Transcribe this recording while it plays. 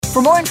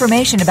For more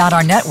information about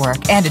our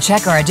network and to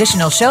check our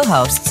additional show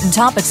hosts and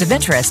topics of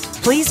interest,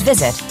 please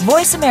visit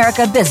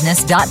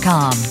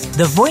voiceamericabusiness.com.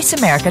 The Voice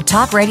America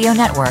Talk Radio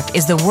Network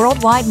is the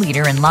worldwide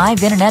leader in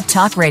live Internet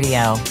talk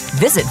radio.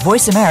 Visit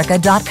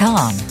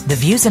voiceamerica.com. The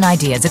views and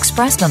ideas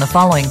expressed on the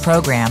following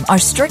program are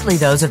strictly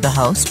those of the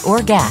host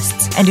or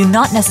guests and do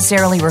not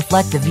necessarily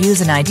reflect the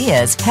views and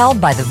ideas held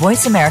by the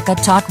Voice America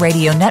Talk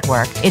Radio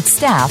Network, its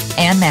staff,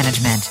 and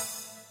management.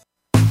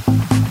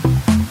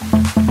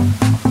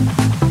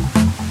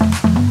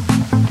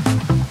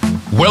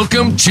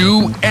 Welcome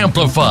to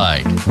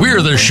Amplified.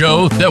 We're the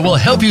show that will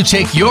help you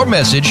take your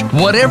message,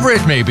 whatever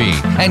it may be,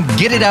 and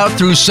get it out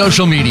through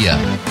social media,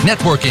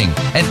 networking,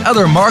 and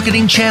other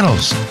marketing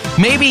channels.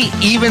 Maybe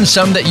even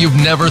some that you've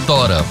never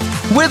thought of.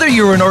 Whether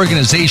you're an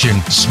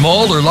organization,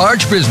 small or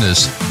large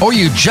business, or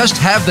you just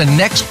have the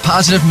next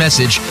positive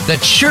message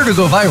that's sure to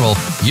go viral,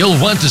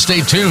 you'll want to stay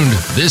tuned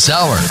this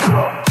hour.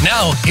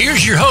 Now,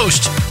 here's your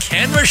host,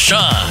 Ken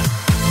Rochon.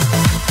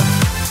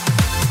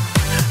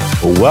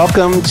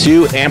 Welcome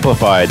to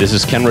Amplify. This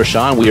is Ken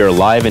Rochon. We are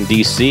live in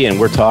D.C. and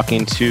we're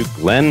talking to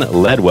Glenn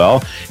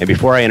Ledwell. And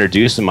before I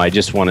introduce him, I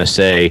just want to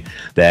say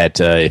that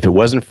if it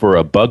wasn't for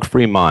a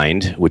Bug-Free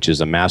Mind, which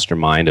is a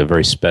mastermind, a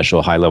very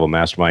special high-level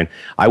mastermind,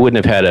 I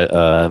wouldn't have had,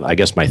 I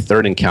guess, my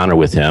third encounter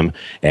with him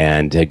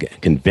and to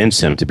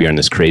convince him to be on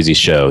this crazy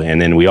show.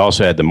 And then we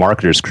also had the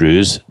Marketers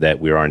Cruise that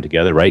we were on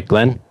together, right,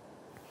 Glenn?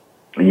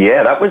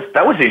 Yeah, that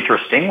was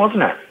interesting,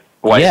 wasn't it?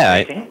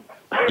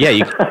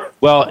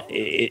 Well,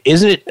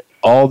 isn't it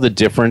all the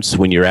difference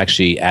when you're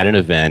actually at an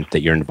event that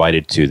you're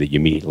invited to, that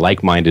you meet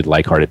like-minded,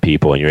 like-hearted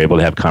people, and you're able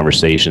to have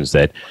conversations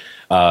that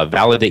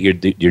validate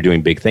you're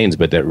doing big things,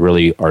 but that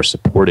really are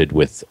supported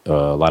with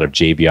a lot of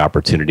JV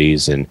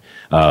opportunities and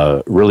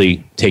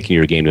really taking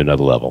your game to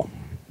another level.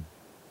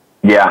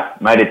 Yeah,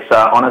 mate. It's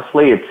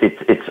honestly,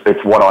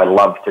 it's what I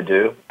love to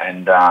do,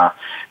 and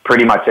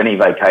pretty much any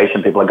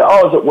vacation, people go,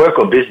 "Oh, is it work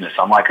or business?"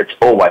 I'm like, it's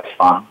always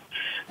fun.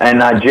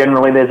 And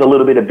generally, there's a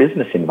little bit of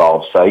business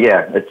involved. So,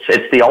 yeah,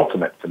 it's the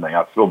ultimate for me.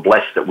 I feel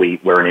blessed that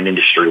we're in an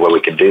industry where we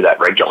can do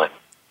that regularly.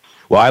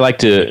 Well, I like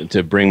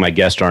to bring my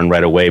guest on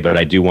right away, but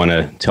I do want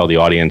to tell the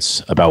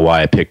audience about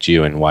why I picked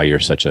you and why you're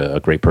such a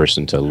great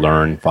person to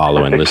learn,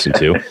 follow, and listen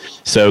to.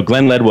 So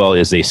Glenn Ledwell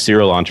is a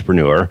serial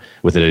entrepreneur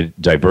with a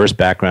diverse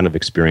background of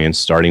experience,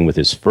 starting with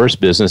his first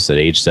business at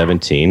age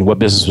 17. What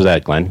business was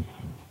that, Glenn?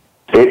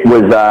 It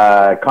was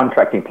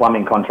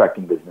plumbing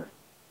contracting business.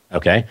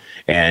 Okay,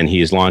 and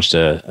he's launched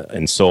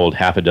and sold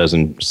half a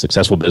dozen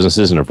successful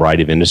businesses in a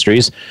variety of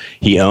industries.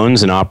 He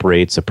owns and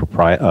operates a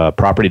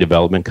property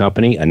development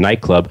company, a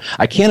nightclub.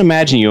 I can't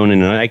imagine you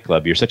owning a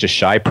nightclub. You're such a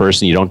shy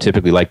person. You don't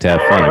typically like to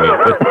have fun.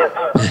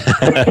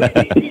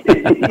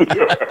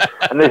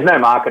 And there's no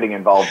marketing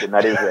involved in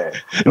that, is there?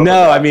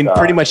 No, I mean,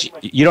 pretty much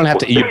you don't have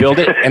to. You build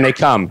it and they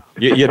come.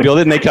 You build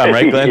it and they come,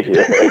 right, Glenn?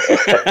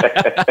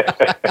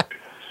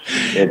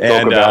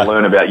 Yeah,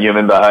 learn about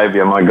human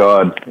behavior, my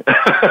God.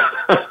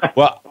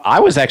 Well, I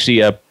was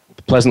actually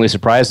pleasantly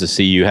surprised to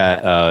see you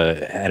at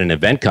an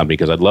event company,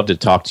 because I'd love to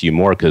talk to you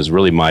more, because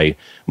really my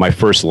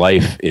first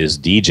life is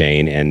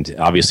DJing, and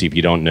obviously if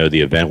you don't know the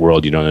event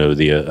world, you don't know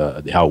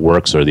the how it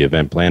works or the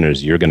event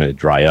planners, you're going to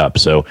dry up.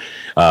 So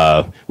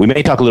we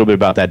may talk a little bit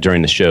about that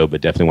during the show,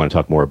 but definitely want to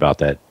talk more about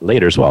that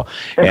later as well.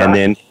 And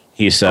then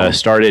he's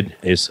started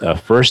his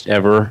first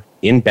ever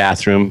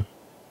in-bathroom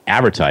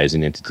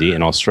advertising entity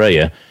in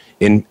Australia,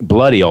 in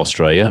bloody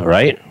Australia,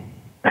 right?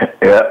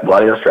 Yeah,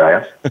 bloody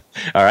Australia.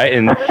 All right,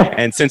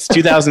 and since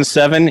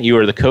 2007, you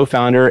are the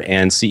co-founder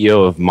and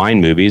CEO of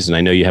Mind Movies, and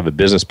I know you have a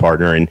business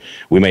partner, and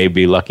we may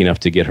be lucky enough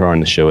to get her on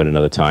the show at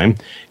another time.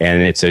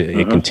 And it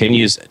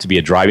continues to be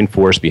a driving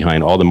force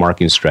behind all the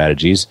marketing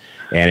strategies,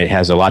 and it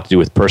has a lot to do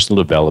with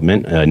personal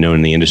development, known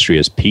in the industry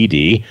as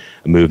PD,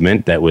 a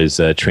movement that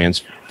was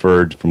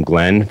transferred from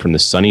Glenn from the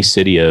sunny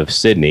city of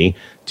Sydney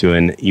to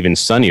an even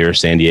sunnier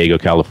San Diego,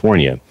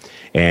 California.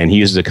 And he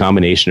uses a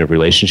combination of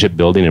relationship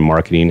building and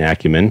marketing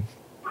acumen.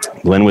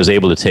 Glenn was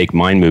able to take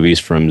Mind Movies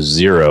from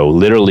zero,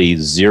 literally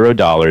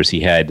 $0.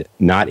 He had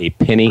not a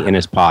penny in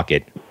his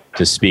pocket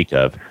to speak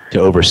of, to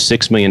over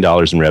 $6 million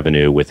in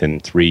revenue within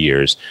 3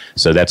 years.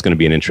 So that's going to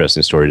be an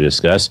interesting story to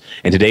discuss.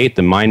 And to date,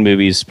 the Mind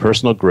Movies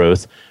personal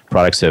growth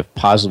products have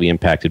positively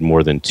impacted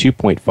more than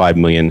 2.5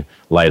 million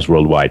lives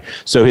worldwide.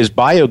 So his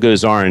bio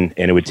goes on,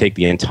 and it would take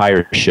the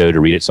entire show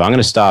to read it. So I'm going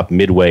to stop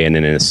midway, and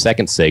then in the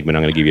second segment,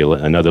 I'm going to give you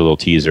another little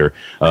teaser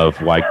of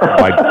why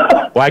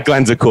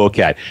Glenn's a cool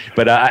cat.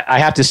 But I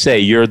have to say,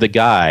 you're the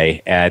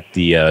guy at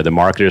the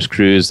Marketers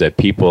Cruise that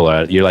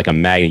people, you're like a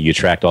magnet. You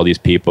attract all these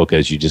people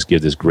because you just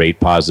give this great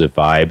positive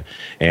vibe.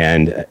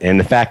 And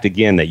the fact,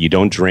 again, that you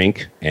don't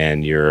drink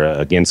and you're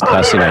against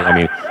cussing, I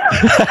mean...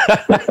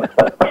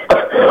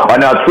 I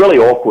know, it's really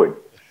awkward.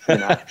 You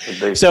know,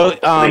 these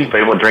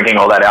people drinking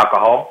all that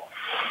alcohol.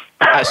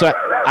 I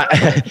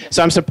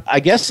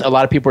guess a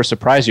lot of people are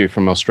surprised you're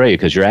from Australia,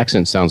 because your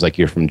accent sounds like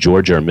you're from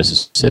Georgia or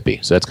Mississippi.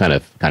 So that's kind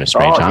of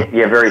strange, huh?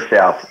 Yeah, very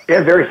south.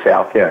 Yeah, very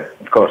south. Yeah,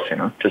 of course. You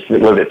know, just a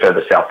little bit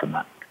further south than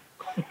that.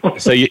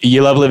 So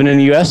you love living in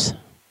the U.S.?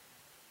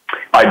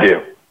 I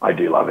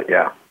do love it.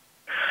 Yeah.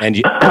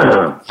 And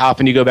how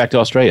often do you go back to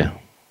Australia?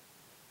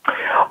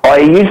 I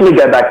usually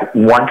go back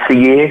once a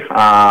year,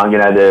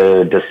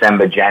 the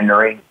December,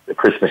 January, the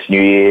Christmas,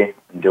 New Year,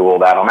 and do all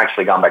that. I'm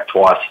actually going back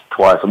twice,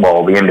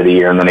 well, the end of the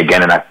year and then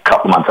again in a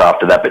couple of months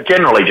after that, but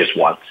generally just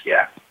once,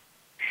 yeah.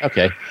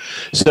 Okay.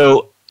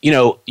 So,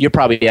 you're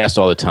probably asked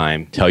all the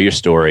time, tell your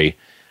story.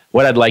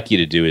 What I'd like you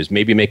to do is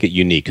maybe make it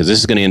unique, because this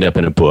is going to end up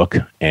in a book,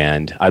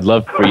 and I'd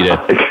love for you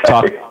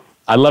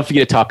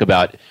to talk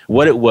about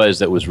what it was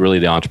that was really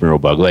the entrepreneurial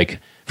bug. Like,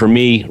 for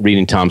me,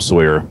 reading Tom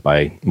Sawyer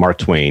by Mark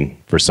Twain,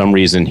 for some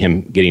reason,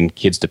 him getting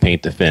kids to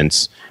paint the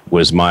fence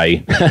was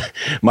my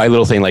my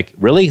little thing. Like,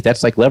 really?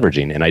 That's like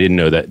leveraging. And I didn't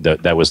know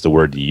that was the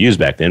word you used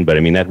back then. But I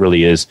mean, that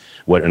really is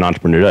what an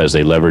entrepreneur does.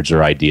 They leverage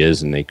their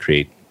ideas and they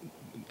create.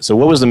 So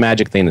what was the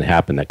magic thing that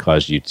happened that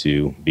caused you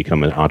to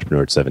become an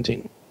entrepreneur at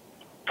 17?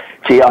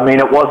 Gee, I mean,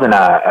 it wasn't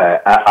a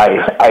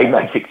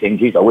magic thing.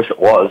 Geez, I wish it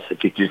was.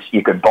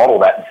 You could bottle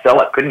that and sell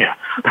it, couldn't you?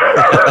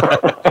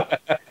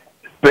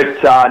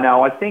 But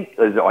no, I think,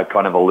 as I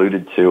kind of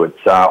alluded to,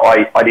 it's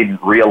I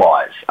didn't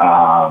realise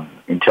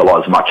until I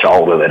was much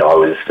older that I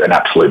was an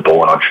absolute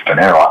born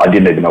entrepreneur. I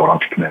didn't even know what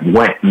entrepreneur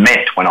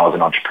meant when I was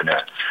an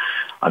entrepreneur.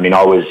 I mean,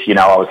 I was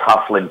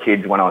hustling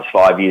kids when I was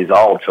 5 years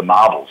old for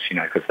marbles,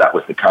 because that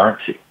was the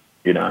currency,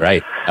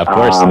 Right, of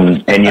course.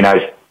 And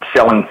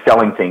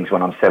selling things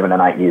when I'm 7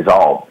 and 8 years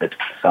old. It's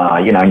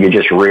you're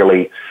just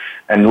really,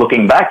 and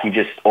looking back, you're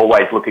just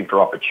always looking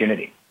for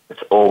opportunity.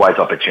 It's always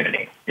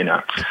opportunity,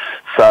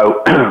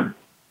 So, as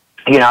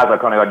I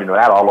kind of got into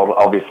that,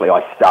 obviously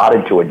I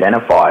started to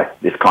identify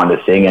this kind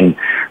of thing. And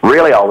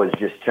really I was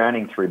just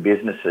turning through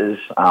businesses,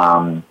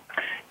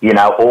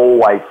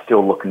 always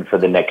still looking for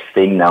the next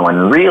thing, though.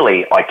 And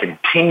really I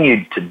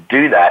continued to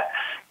do that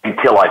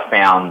until I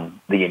found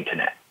the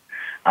internet.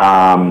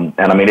 And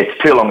I mean, it's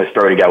too long a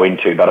story to go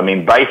into, but I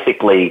mean,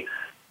 basically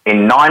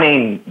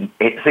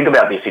think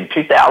about this, in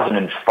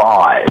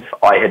 2005,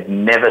 I had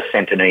never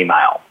sent an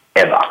email.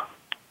 Ever.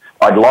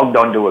 I'd logged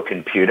onto a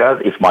computer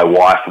if my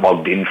wife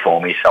logged in for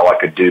me so I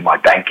could do my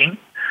banking.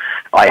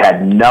 I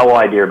had no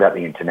idea about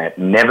the internet,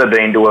 never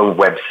been to a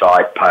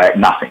website,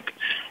 nothing.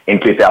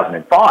 In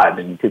 2005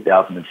 and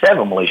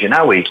 2007, well, as you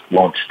know, we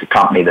launched a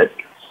company that,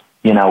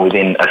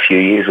 within a few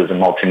years was a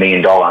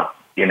multi-million-dollar,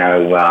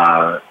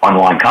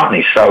 online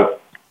company. So,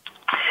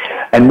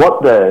 and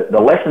what the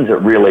lessons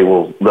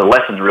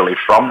really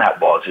from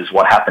that is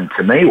what happened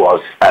to me was,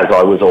 as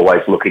I was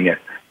always looking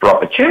for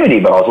opportunity,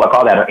 but I was like,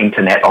 that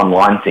internet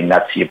online thing,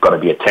 you've got to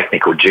be a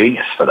technical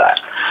genius for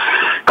that.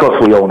 Of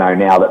course, we all know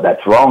now that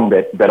that's wrong,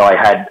 but I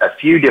had a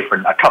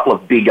couple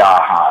of big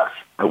ahas,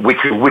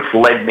 which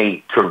led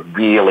me to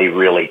really,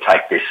 really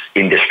take this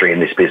industry and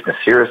this business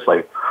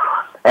seriously.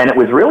 And it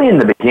was really in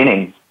the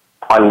beginning,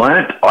 I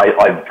learned,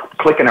 I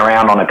clicking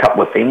around on a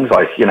couple of things.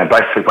 I,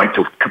 basically went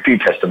to a few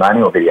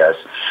testimonial videos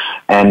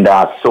and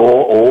saw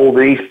all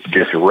these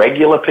just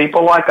regular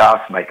people like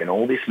us making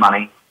all this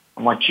money.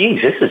 I'm like,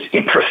 geez, this is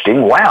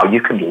interesting. Wow, you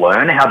can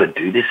learn how to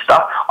do this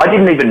stuff. I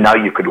didn't even know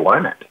you could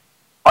learn it.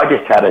 I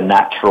just had a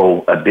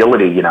natural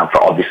ability,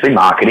 for obviously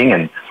marketing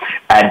and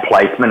ad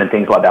placement and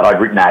things like that. I'd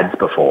written ads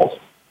before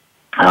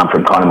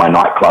from kind of my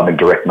nightclub and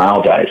direct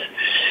mail days.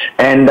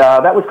 And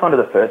that was kind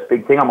of the first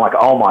big thing. I'm like,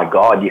 oh my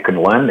God, you can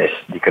learn this.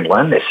 You can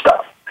learn this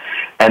stuff.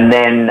 And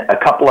then a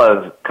couple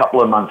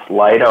of months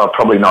later, or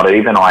probably not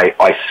even,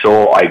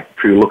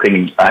 through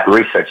looking at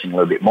researching a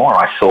little bit more,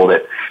 I saw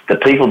that the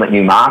people that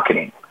knew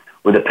marketing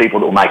were the people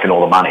that were making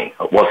all the money.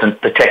 It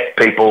wasn't the tech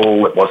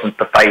people, it wasn't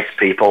the face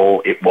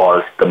people, it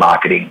was the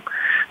marketing,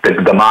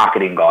 the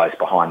marketing guys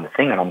behind the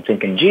thing. And I'm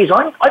thinking, geez,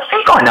 I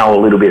think I know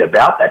a little bit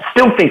about that.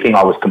 Still thinking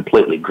I was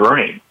completely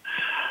green.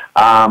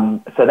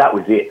 So that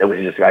was it. It was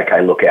just,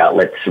 okay, look out,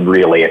 let's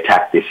really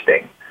attack this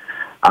thing.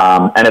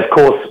 And of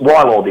course,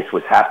 while all this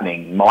was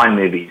happening, Mind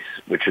Movies,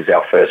 which was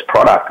our first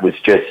product, was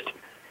just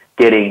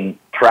getting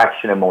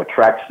traction and more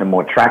traction and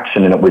more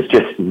traction. And it was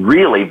just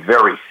really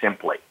very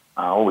simply,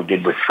 all we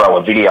did was throw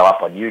a video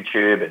up on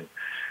YouTube and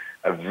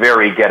a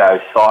very ghetto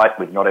site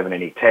with not even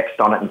any text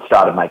on it and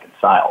started making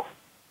sales.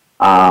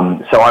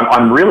 So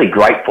I'm really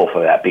grateful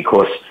for that,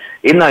 because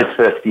in those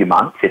first few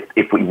months,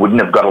 if we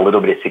wouldn't have got a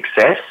little bit of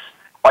success,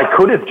 I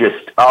could have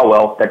just,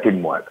 that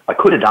didn't work. I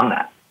could have done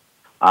that.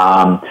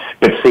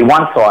 But see,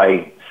 once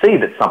I see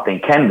that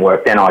something can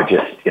work, then I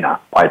just,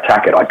 I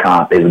attack it. I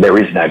can't, there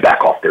is no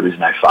back off, there is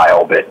no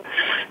fail. But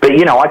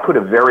I could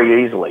have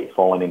very easily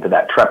fallen into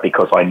that trap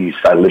because I knew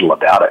so little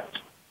about it.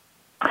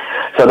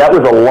 So that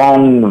was a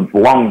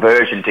long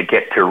version to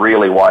get to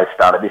really why I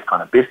started this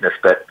kind of business.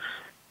 But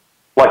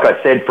like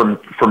I said, from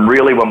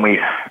really when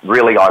I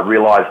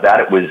realized that,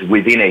 it was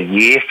within a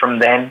year from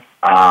then.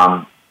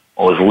 I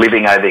was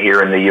living over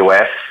here in the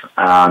US,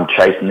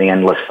 chasing the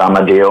endless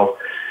summer deal,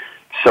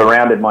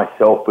 surrounded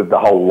myself with the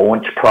whole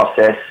launch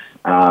process,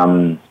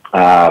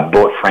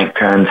 bought Frank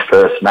Kern's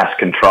first Mass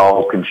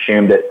Control,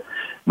 consumed it,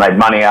 made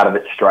money out of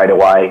it straight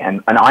away.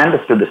 And I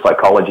understood the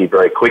psychology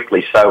very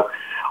quickly. So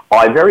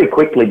I very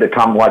quickly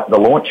become like the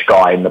launch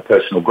guy in the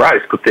personal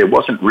growth, because no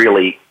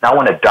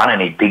one had done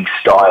any big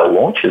style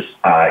launches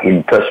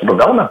in personal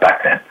development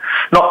back then.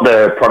 not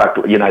the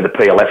product, you know, the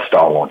PLF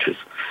style launches.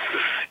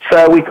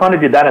 So we kind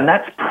of did that, and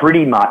that's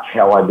pretty much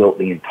how I built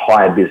the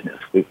entire business.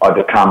 I've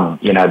become,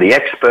 you know, the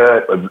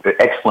expert,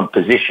 excellent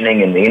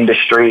positioning in the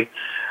industry.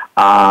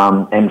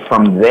 And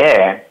from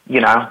there,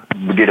 you know,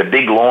 we did a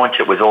big launch.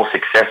 It was all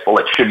successful.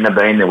 It shouldn't have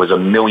been. There was a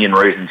million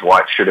reasons why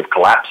it should have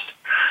collapsed.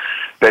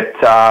 But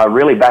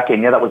really that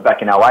was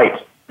back in 2008.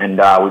 And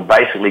we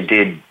basically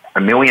did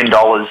 $1 million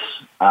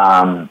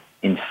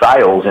in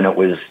sales, and that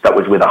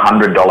was with a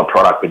 $100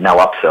 product with no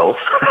upsells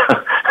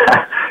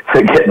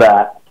to get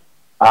that.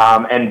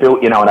 And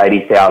built, you know, an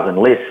 80,000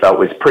 list. So it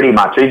was pretty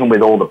much, even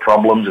with all the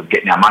problems of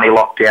getting our money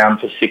locked down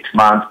for 6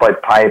 months by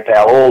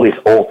PayPal, all this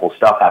awful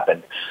stuff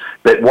happened.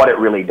 But what it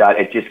really did,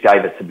 it just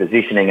gave us a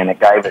positioning, and it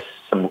gave us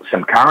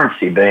some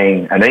currency,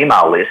 being an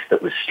email list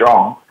that was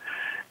strong,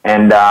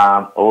 and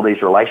all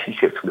these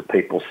relationships with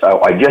people.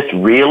 So I just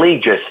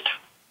really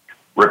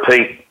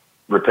repeat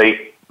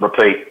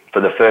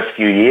for the first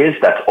few years.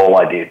 That's all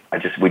I did.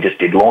 We just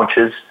did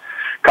launches,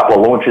 a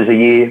couple of launches a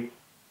year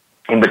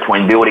in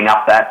between building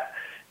up that.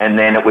 And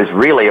then it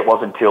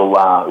wasn't until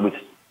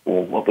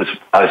what was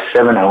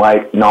 07,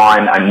 08,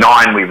 9, and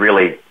 9 we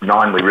really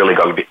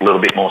got a little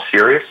bit more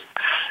serious,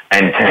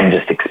 and 10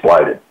 just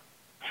exploded.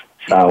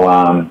 So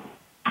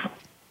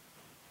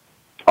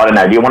I don't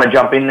know. Do you want to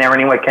jump in there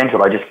anyway, Ken?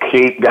 Should I just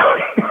keep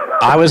going?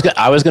 I was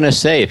going to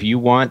say, if you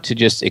want to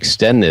just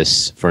extend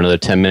this for another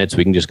 10 minutes,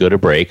 we can just go to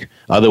break.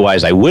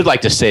 Otherwise, I would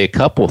like to say a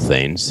couple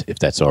things, if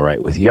that's all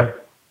right with you.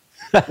 Yep.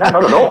 No,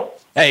 not at all.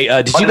 Hey,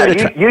 did you go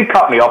to... You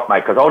cut me off,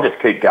 mate, because I'll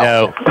just keep going.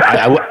 No,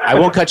 I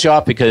won't cut you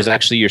off, because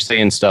actually you're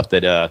saying stuff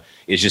that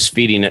is just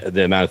feeding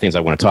the amount of things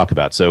I want to talk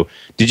about. So,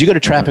 did you go to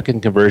Traffic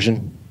and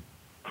Conversion?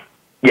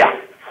 Yeah.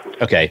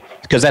 Okay,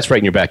 because that's right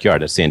in your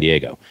backyard. That's San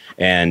Diego.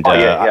 And,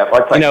 yeah. I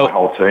take my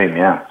whole team,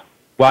 yeah.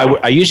 Well,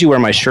 I usually wear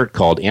my shirt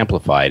called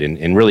Amplified,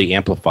 and really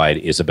Amplified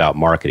is about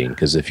marketing,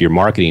 because if you're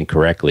marketing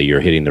correctly, you're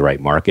hitting the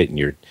right market, and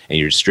you're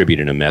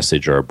distributing a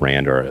message or a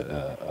brand or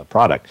a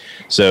product.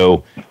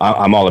 So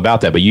I'm all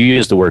about that. But you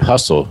used the word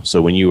hustle.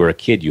 So when you were a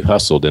kid, you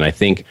hustled, and I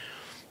think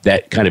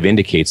that kind of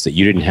indicates that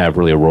you didn't have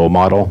really a role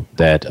model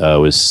that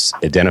was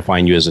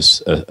identifying you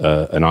as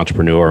an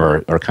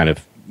entrepreneur or kind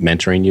of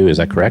mentoring you. Is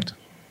that correct?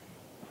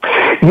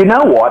 You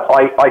know what?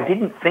 I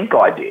didn't think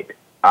I did.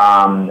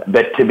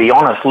 But to be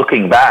honest,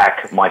 looking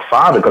back, my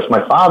father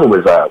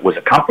was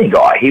a company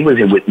guy. He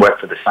worked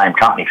for the same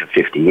company for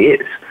 50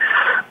 years.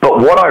 But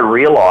what I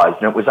realized,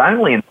 and it was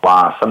only in the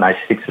last,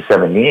 6 or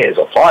 7 years,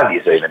 or 5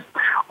 years even,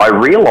 I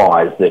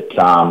realized that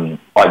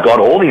I got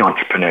all the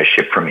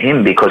entrepreneurship from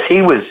him, because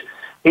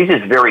he's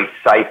this very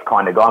safe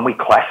kind of guy, and we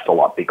clashed a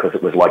lot because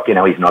it was like, you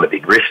know, he's not a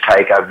big risk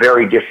taker,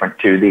 very different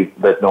to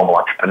the normal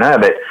entrepreneur.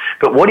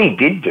 But what he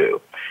did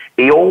do,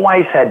 he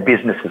always had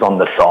businesses on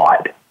the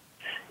side.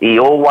 He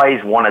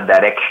always wanted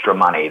that extra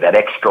money, that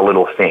extra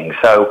little thing.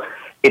 So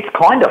it's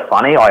kind of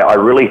funny. I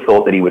really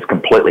thought that he was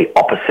completely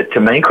opposite to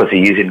me, because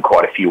he is in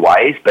quite a few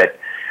ways, but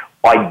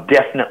I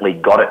definitely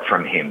got it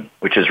from him,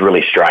 which is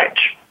really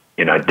strange,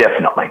 you know,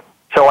 definitely.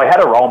 So I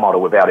had a role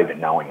model without even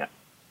knowing it.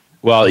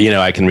 Well, you know,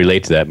 I can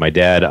relate to that. My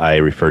dad, I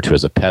refer to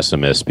as a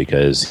pessimist,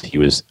 because he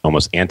was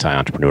almost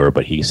anti-entrepreneur,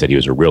 but he said he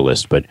was a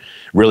realist. But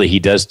really, he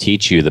does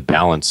teach you the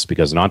balance,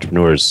 because an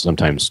entrepreneur is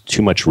sometimes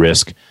too much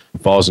risk,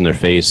 falls in their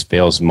face,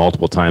 fails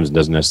multiple times, and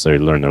doesn't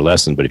necessarily learn their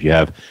lesson. But if you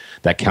have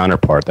that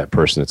counterpart, that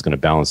person that's going to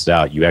balance it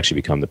out, you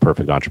actually become the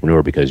perfect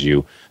entrepreneur, because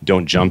you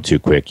don't jump too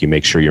quick. You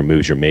make sure your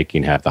moves you're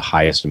making have the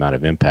highest amount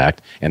of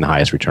impact and the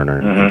highest return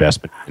on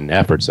investment and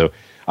effort. So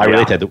I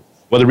relate to that.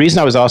 Well, the reason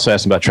I was also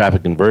asking about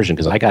Traffic Conversion,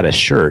 because I got a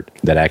shirt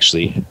that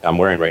actually I'm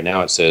wearing right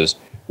now. It says,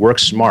 "Work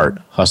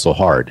smart, hustle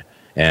hard."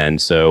 And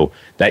so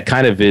that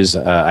kind of is,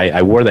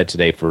 I wore that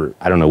today for,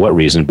 I don't know what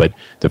reason, but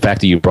the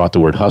fact that you brought the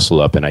word hustle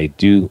up, and I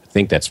do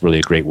think that's really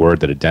a great word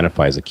that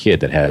identifies a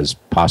kid that has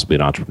possibly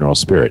an entrepreneurial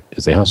spirit,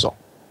 is they hustle.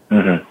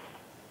 Mm-hmm.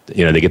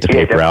 You know, they get the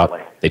paper out,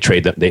 they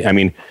trade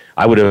them.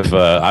 I would have,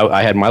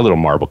 I had my little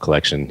marble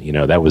collection, you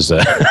know, that was,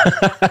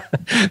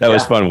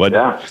 was fun.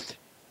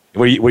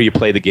 Where you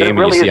play the game,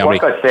 really, and you see how many...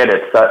 Like I said,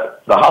 it's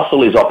the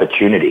hustle is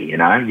opportunity. You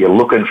know, you're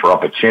looking for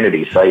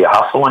opportunity, so you're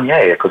hustling,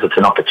 because it's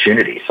an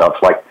opportunity. So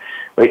it's like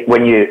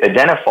when you're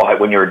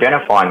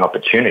identifying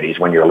opportunities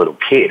when you're a little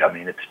kid. I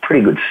mean, it's a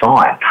pretty good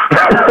sign.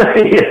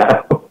 You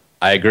know?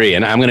 I agree,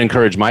 and I'm going to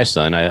encourage my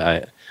son.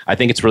 I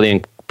think it's really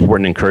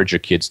important to encourage your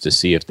kids to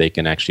see if they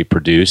can actually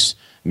produce,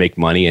 make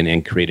money,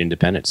 and create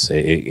independence.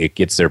 It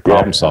gets their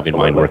problem-solving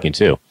mind working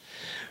too.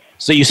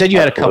 So you said you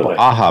had a couple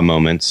aha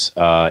moments,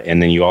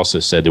 and then you also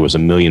said there was a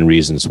million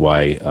reasons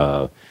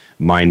why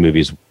Mind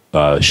Movies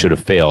should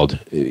have failed.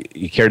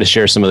 You care to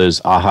share some of those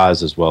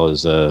ahas, as well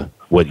as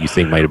what you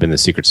think might have been the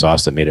secret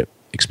sauce that made it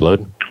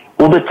explode?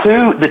 Well, the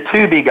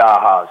two big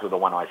ahas were the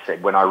one I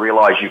said when I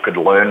realized you could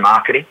learn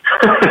marketing,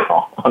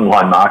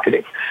 online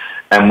marketing,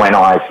 and when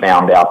I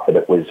found out that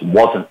it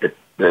wasn't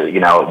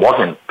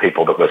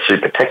people that were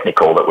super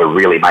technical that were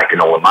really making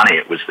all the money.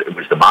 It was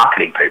the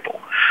marketing people.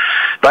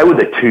 They were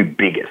the two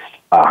biggest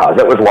ahas.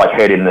 That was like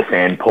head in the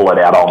sand, pull it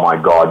out. Oh my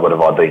God, what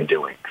have I been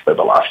doing for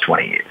the last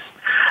 20 years?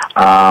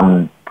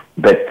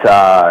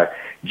 But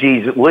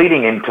geez,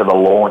 leading into the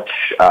launch,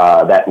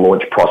 that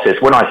launch process,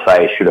 when I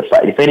say I should have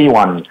said, if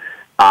anyone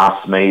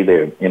asks me,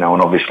 and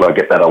obviously I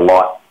get that a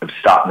lot, of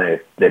starting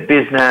their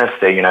business,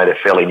 they're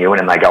fairly new in,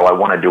 and they go, I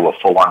want to do a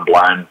full-on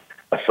blown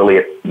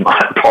affiliate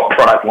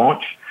product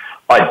launch,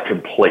 I'd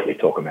completely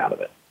talk them out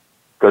of it.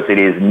 Because it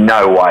is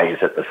no way is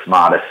it the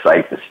smartest,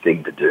 safest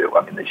thing to do.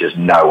 I mean, there's just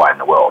no way in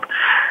the world.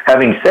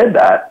 Having said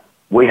that,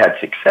 we had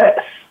success.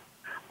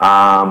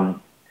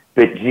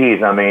 But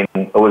geez, I mean,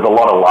 it was a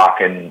lot of luck,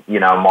 and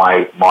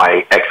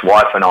my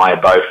ex-wife and I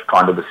are both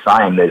kind of the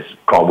same.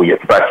 We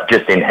both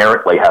just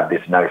inherently have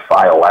this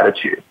no-fail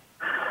attitude,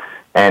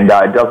 and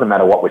it doesn't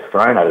matter what was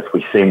thrown at us,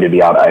 we seem to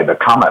be able to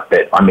overcome it.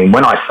 But I mean,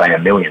 when I say a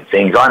million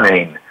things, I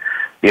mean,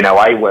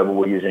 AWeber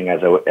we're using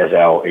as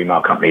our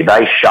email company,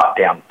 they shut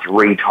down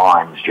 3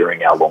 times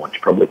during our launch.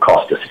 Probably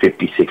cost us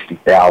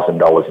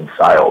 $50,000-$60,000 in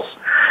sales,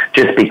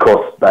 just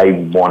because they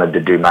wanted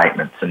to do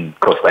maintenance, and of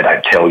course they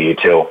don't tell you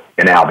till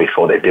an hour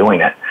before they're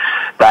doing it.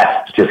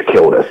 That just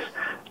killed us.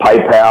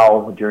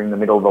 PayPal during the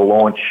middle of the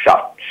launch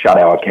shut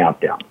our account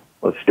down.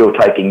 We're still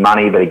taking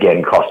money, but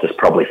again cost us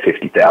probably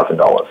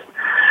 $50,000.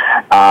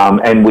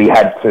 And we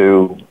had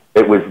to.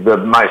 It was the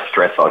most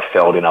stress I've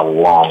felt in a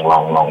long,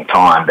 long, long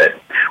time, but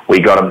we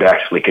got them to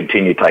actually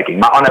continue taking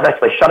money. Oh, no,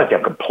 they shut it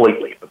down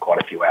completely for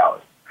quite a few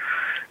hours.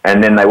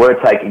 And then they were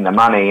taking the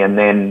money, and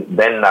then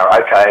they're,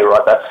 okay,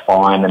 right, that's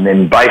fine. And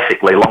then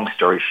basically, long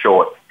story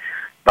short,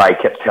 they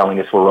kept telling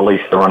us, we'll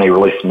release the money,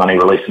 release the money,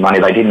 release the money.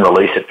 They didn't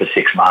release it for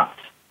 6 months.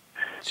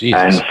 Jesus.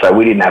 And so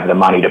we didn't have the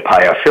money to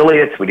pay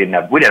affiliates. We didn't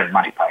have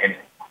money to pay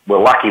anything.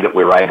 We're lucky that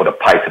we were able to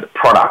pay for the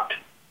product.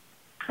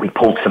 We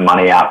pulled some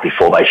money out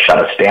before they shut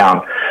us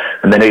down.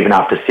 And then even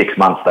after 6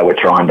 months, they were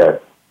trying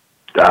to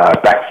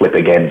backflip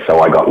again.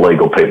 So I got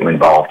legal people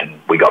involved and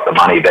we got the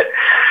money. But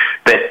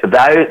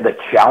the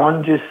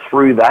challenges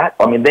through that,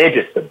 I mean, they're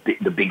just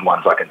the big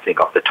ones I can think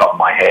off the top of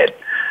my head.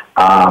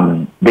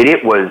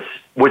 But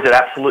was it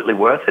absolutely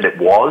worth it? It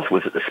was.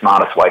 Was it the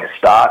smartest way to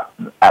start?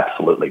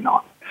 Absolutely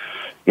not.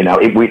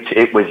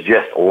 It was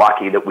just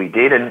lucky that we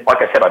did. And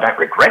like I said, I don't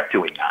regret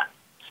doing that.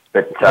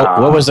 But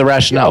what was the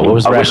rationale? I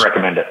wouldn't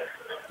recommend it.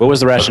 What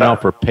was the rationale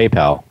for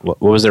PayPal? What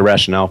was their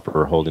rationale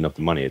for holding up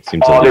the money? It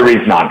seems. There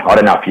is none. I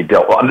don't know if you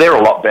dealt. Well, they're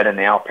a lot better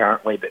now,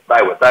 apparently, but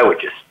they were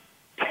just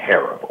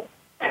terrible.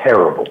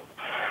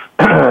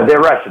 Their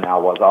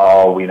rationale was,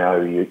 we're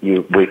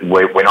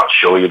not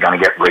sure you're going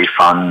to get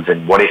refunds,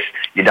 and what if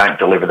you don't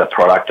deliver the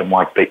product? I'm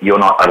like, but you're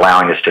not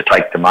allowing us to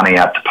take the money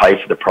out to pay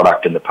for the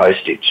product and the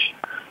postage.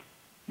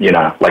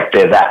 Like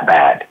they're that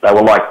bad. They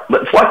were like,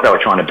 it's like they were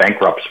trying to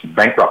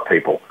bankrupt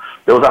people.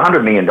 There was a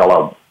 $100 million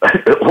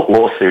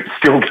lawsuit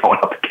still going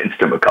up against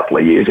them a couple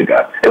of years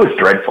ago. It was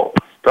dreadful.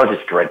 It was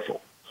just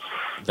dreadful.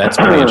 That's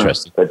pretty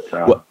interesting. But,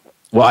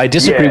 well, I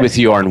disagree with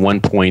you on one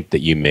point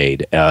that you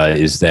made,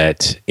 is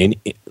that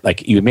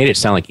you made it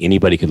sound like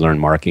anybody could learn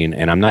marketing,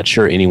 and I'm not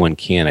sure anyone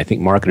can. I think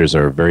marketers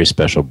are a very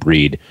special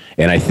breed,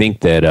 and I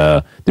think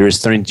that there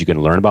is things you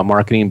can learn about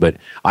marketing, but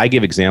I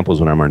give examples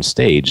when I'm on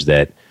stage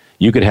that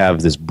you could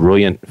have this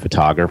brilliant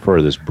photographer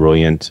or this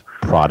brilliant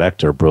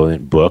product or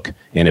brilliant book,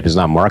 and if it's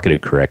not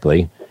marketed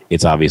correctly,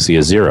 it's obviously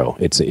a zero.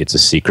 It's a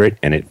secret,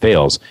 and it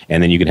fails.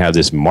 And then you can have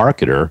this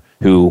marketer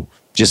who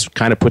just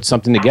kind of puts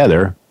something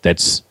together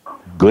that's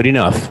good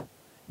enough,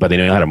 but they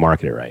don't know how to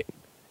market it right,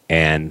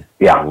 and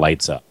it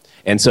lights up.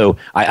 And so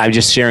I'm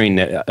just sharing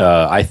that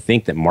I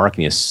think that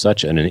marketing is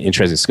such an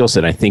interesting skill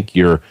set. I think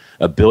your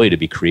ability to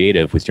be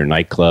creative with your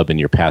nightclub and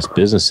your past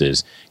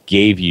businesses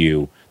gave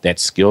you that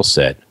skill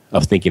set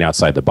of thinking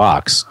outside the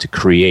box to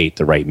create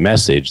the right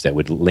message that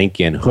would link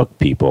in, hook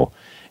people.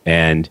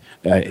 And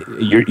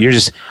you're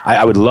just,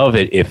 I would love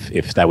it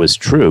if that was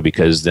true,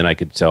 because then I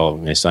could tell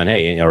my son,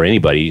 hey, or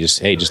anybody,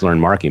 just learn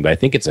marketing. But I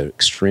think it's an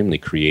extremely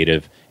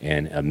creative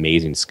and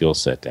amazing skill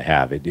set to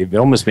have. It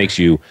almost makes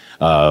you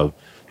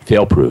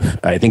fail-proof.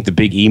 I think the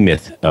big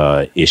E-myth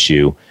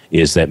issue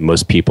is that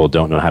most people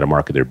don't know how to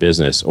market their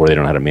business, or they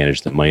don't know how to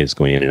manage the money that's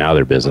going in and out of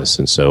their business.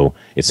 And so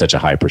it's such a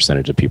high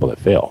percentage of people that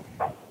fail.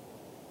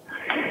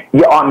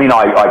 Yeah, I mean,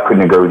 I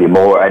couldn't agree with you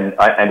more. And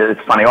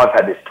it's funny, I've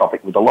had this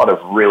topic with a lot of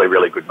really,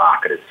 really good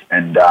marketers,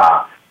 and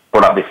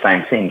brought up this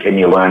same thing. Can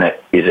you learn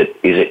it? Is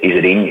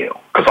it in you?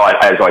 Because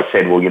as I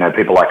said, well,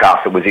 people like us,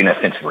 it was in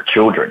a sense we're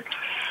children.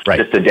 Right.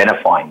 Just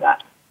identifying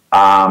that.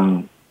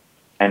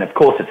 And of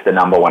course, it's the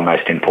number one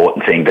most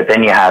important thing. But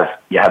then you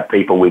have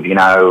people with,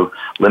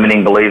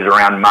 limiting beliefs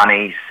around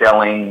money,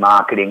 selling,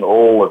 marketing,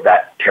 all of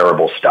that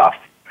terrible stuff,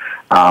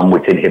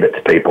 which inhibits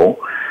people.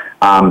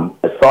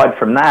 Aside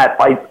from that,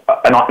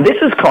 this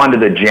is kind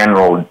of the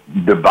general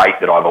debate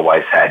that I've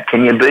always had.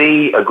 Can you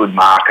be a good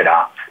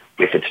marketer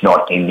if it's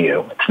not in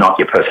you? It's not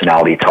your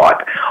personality type.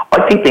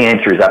 I think the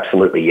answer is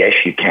absolutely yes,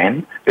 you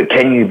can. But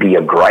can you be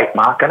a great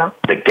marketer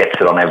that gets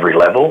it on every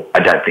level? I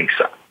don't think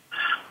so.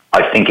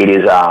 I think it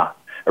is a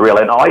real,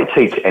 and I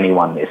teach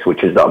anyone this,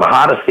 which is the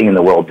hardest thing in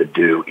the world to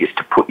do is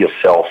to put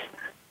yourself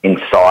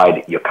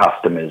inside your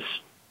customer's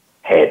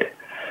head.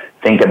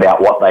 Think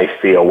about what they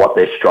feel, what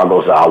their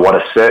struggles are, what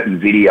a certain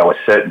video, a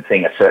certain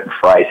thing, a certain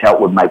phrase, how it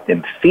would make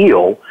them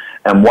feel,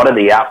 and what are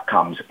the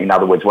outcomes? In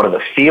other words, what are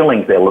the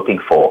feelings they're looking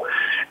for?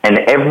 And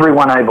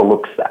everyone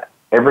overlooks that.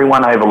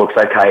 Everyone overlooks,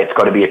 okay, it's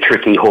got to be a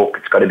tricky hook,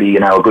 it's got to be,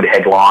 a good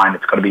headline,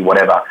 it's got to be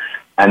whatever.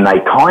 And they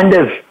kind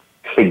of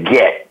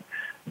forget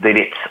that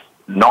it's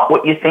not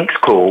what you think's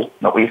cool,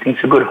 not what you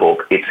think's a good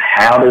hook. It's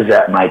how does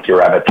that make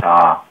your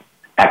avatar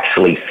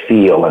actually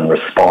feel and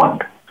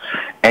respond?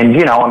 And,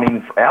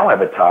 our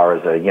avatar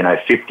is a,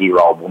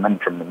 50-year-old woman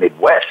from the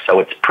Midwest, so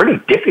it's pretty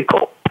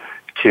difficult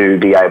to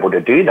be able to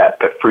do that.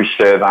 But through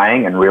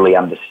surveying and really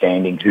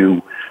understanding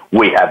who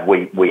we have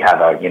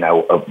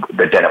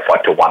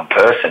identified to one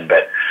person,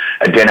 but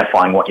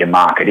identifying what your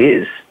market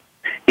is.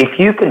 If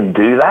you can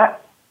do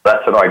that,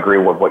 that's what I agree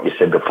with what you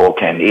said before,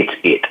 Ken. It's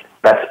it.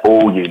 That's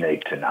all you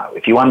need to know.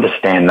 If you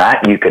understand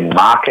that, you can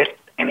market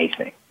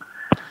anything.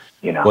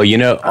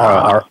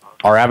 Well,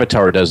 our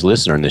avatar does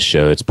listen on this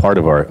show. It's part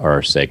of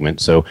our segment.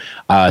 So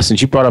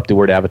since you brought up the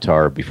word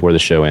avatar before the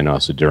show and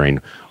also during,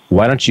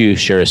 why don't you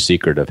share a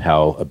secret of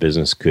how a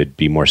business could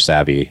be more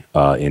savvy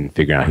in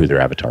figuring out who their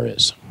avatar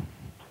is?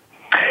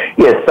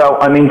 Yeah, so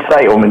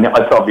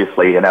it's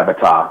obviously an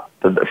avatar.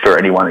 For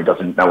anyone who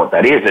doesn't know what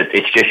that is,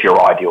 it's just your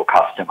ideal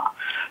customer.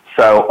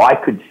 So I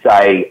could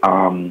say,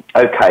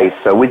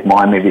 so with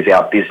Mind Movies,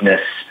 our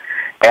business,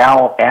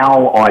 our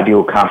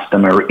ideal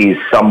customer is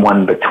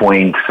someone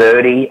between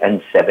 30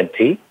 and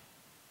 70.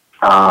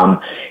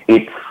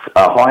 It's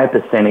a higher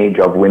percentage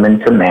of women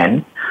to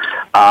men.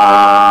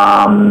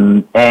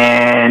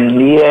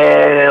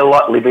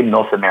 Live in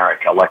North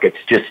America.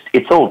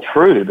 It's all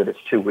true, but it's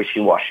too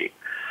wishy-washy.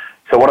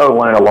 So what I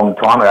learned a long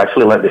time, I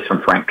actually learned this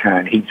from Frank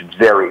Kern. He's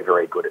very,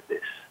 very good at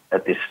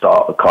this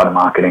style of kind of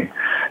marketing.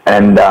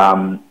 And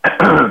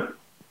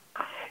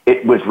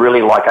it was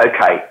really like,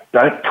 okay,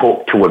 don't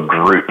talk to a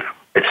group.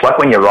 It's like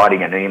when you're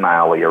writing an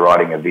email or you're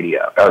writing a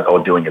video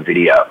or doing a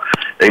video,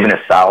 even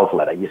a sales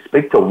letter, you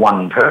speak to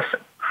one person.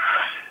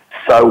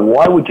 So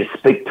why would you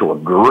speak to a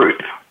group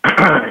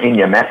in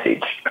your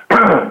message?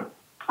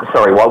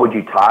 Why would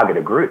you target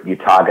a group? You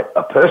target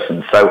a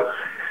person. So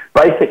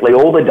basically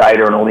all the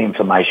data and all the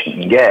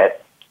information you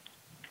get,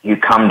 you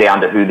come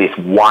down to who this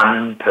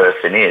one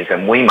person is.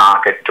 And we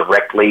market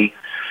directly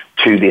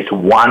to this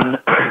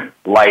one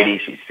lady.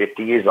 She's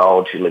 50 years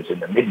old. She lives in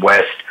the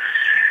Midwest.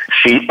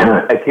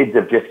 Her kids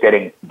are just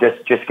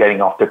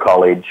getting off to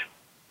college.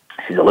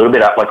 She's a little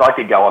bit up. Like I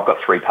could go, I've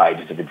got 3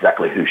 pages of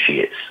exactly who she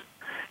is.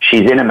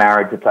 She's in a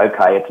marriage. It's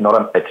okay. It's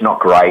not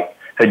great.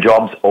 Her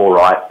job's all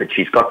right, but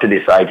she's got to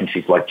this age and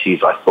she's like,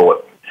 geez, I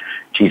thought,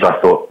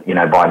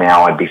 by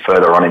now I'd be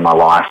further on in my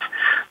life.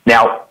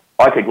 Now,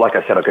 I could go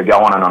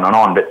on and on and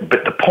on,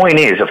 but the point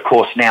is, of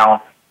course,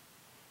 now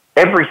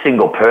every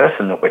single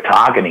person that we're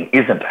targeting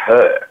isn't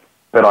her,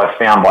 but I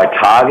found by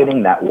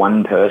targeting that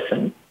one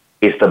person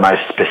is the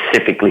most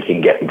specific we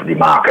can get into the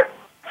market.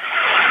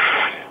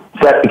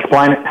 Does that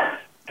explain it,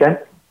 Ken?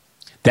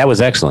 That was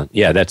excellent.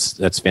 Yeah,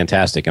 that's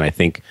fantastic, and I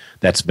think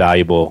that's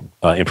valuable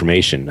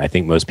information. I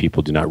think most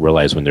people do not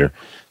realize when they're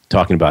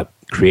talking about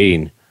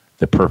creating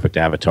the perfect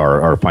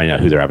avatar or finding out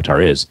who their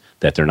avatar is,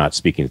 that they're not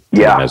speaking to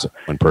them as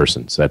one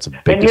person. So that's a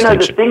big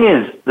distinction.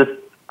 The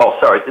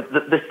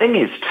thing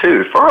is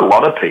too, for a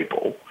lot of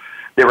people,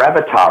 their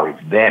avatar is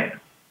them.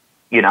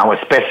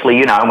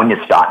 Especially when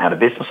you're starting out a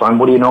business.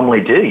 What do you normally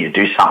do? You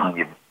do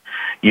something.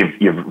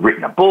 You've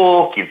written a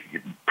book. You've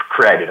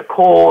created a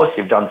course.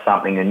 You've done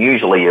something, and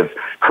usually you've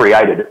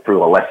created it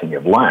through a lesson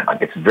you've learned.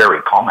 It's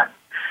very common.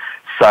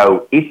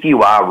 So if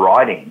you are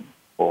writing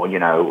or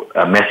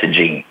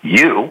messaging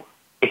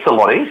it's a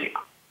lot easier.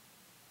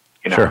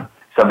 Sure.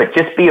 So, but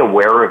just be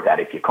aware of that.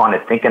 If you're kind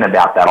of thinking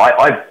about that,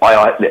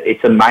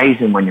 it's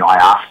amazing when I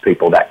ask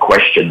people that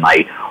question.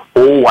 They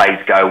always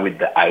go with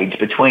the age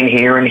between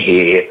here and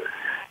here.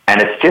 And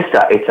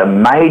it's a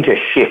major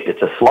shift.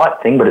 It's a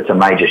slight thing, but it's a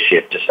major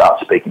shift to start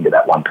speaking to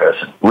that one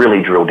person.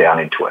 Really drill down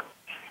into it.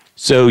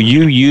 So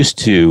you used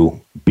to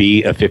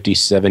be a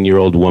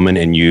 57-year-old woman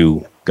and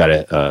you got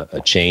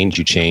a change.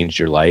 You changed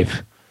your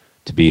life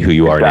to be who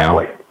you are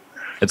now.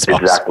 That's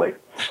exactly. Awesome.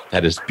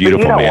 That is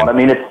beautiful, but man. What?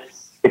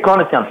 It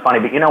kind of sounds funny,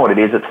 but you know what it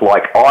is? It's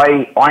like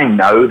I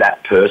know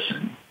that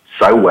person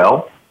so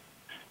well.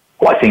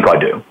 Well, I think I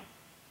do.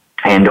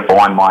 And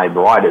my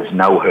writers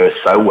know her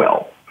so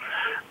well.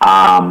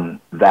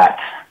 That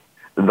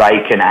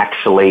they can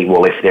actually,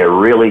 if they're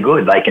really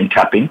good, they can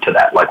tap into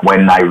that. Like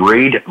when they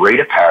read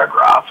a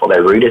paragraph or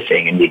they read a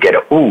thing and you get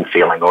a ooh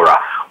feeling or a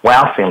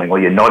wow feeling or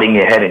you're nodding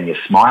your head and you're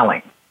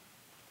smiling.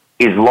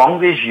 As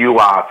long as you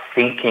are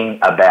thinking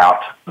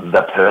about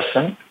the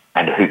person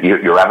and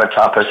your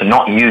avatar person,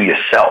 not you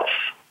yourself.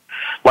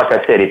 Like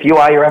I said, if you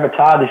are your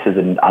avatar, this is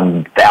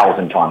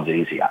 1,000 times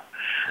easier.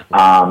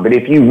 But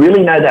if you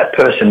really know that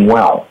person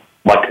well,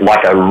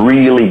 like a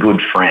really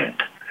good friend,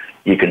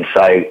 you can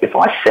say, if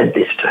I said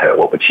this to her,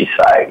 what would she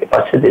say? If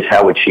I said this,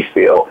 how would she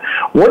feel?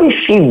 What is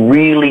she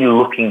really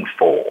looking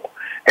for?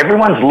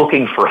 Everyone's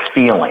looking for a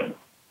feeling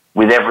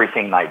with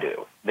everything they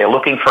do. They're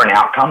looking for an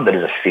outcome that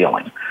is a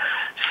feeling.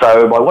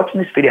 So by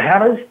watching this video,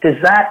 her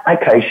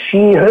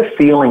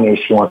feeling is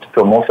she wants to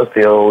feel more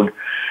fulfilled.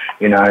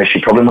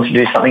 She probably wants to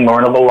do something more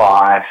in her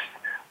life.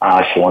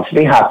 She wants to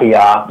be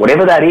happier.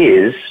 Whatever that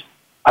is,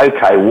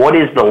 okay, what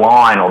is the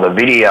line or the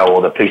video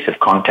or the piece of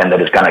content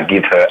that is going to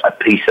give her a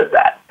piece of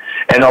that?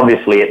 And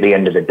obviously, at the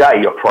end of the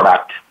day, your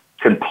product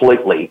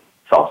completely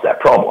solves that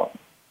problem.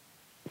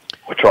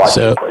 Or tries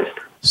to at least.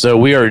 So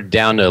we are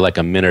down to like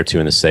a minute or two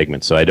in the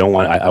segment. So I don't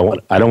want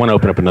to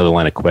open up another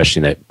line of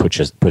questioning that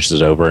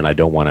pushes over, and I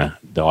don't want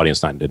the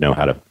audience not to know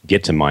how to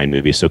get to Mind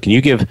Movies. So can you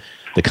give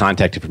the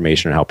contact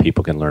information on how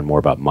people can learn more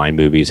about Mind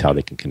Movies, how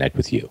they can connect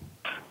with you?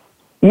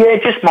 Yeah,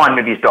 just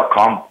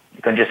mindmovies.com.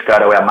 You can just go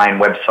to our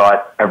main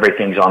website.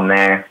 Everything's on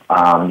there.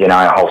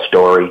 Our whole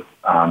story,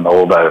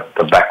 all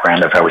the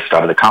background of how we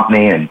started the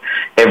company, and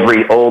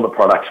all the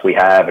products we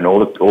have, and all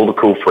the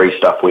cool free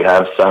stuff we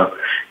have. So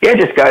yeah,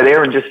 just go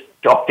there and just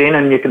opt in,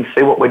 and you can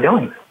see what we're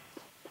doing.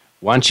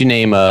 Why don't you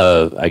name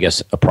a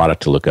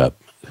product to look up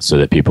so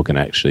that people can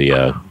actually?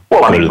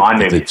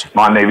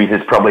 Mind Movies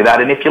is probably that.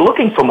 And if you're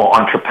looking for more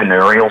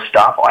entrepreneurial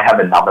stuff, I have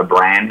another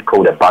brand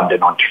called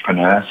Abundant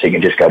Entrepreneur. So you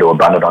can just go to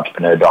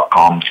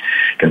abundantentrepreneur.com. You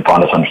can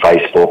find us on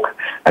Facebook.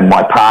 And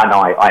my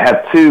partner, I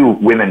have two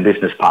women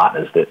business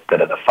partners that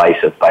are the face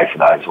of both of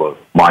those. Well,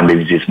 Mind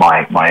Movies is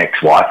my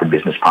ex-wife and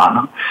business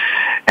partner.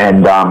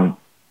 And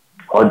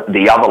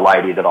the other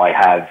lady that I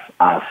have,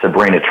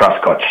 Sabrina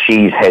Truscott,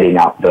 she's heading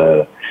up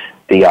the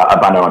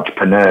Abundant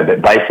Entrepreneur.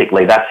 But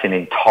basically, that's an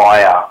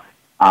entire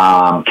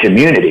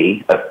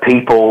community of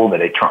people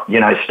that are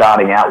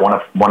starting out,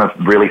 want to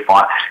really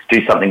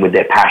do something with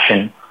their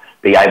passion,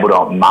 be able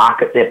to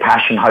market their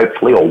passion,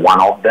 hopefully, or one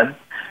of them.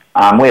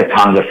 We have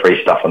tons of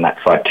free stuff on that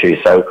site too.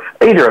 So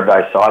either of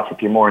those sites, if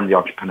you're more into the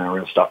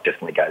entrepreneurial stuff,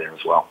 definitely go there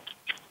as well.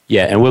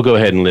 Yeah, and we'll go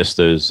ahead and list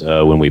those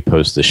when we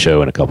post the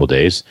show in a couple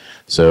days.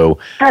 So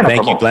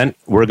thank you, Glenn.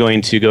 We're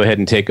going to go ahead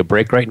and take a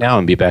break right now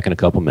and be back in a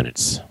couple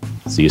minutes.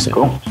 See you soon.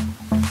 Cool.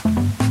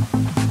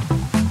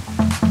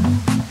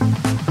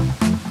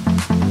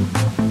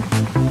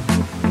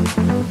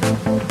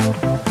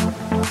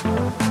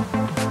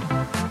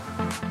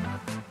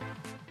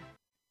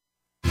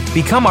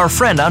 Become our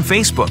friend on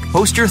Facebook.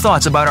 Post your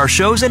thoughts about our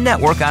shows and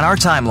network on our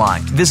timeline.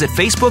 Visit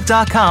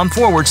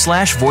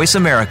facebook.com/Voice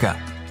America.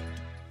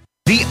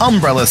 The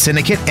Umbrella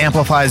Syndicate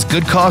amplifies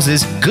good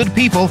causes, good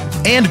people,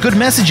 and good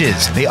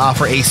messages. They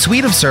offer a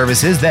suite of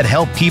services that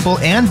help people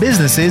and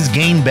businesses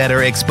gain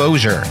better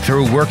exposure.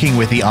 Through working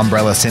with the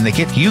Umbrella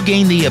Syndicate, you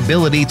gain the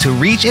ability to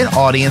reach an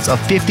audience of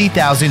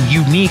 50,000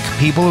 unique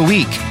people a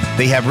week.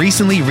 They have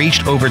recently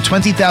reached over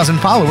 20,000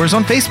 followers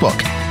on Facebook.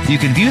 You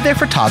can view their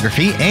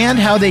photography and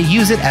how they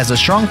use it as a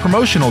strong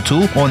promotional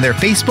tool on their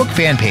Facebook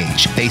fan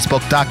page,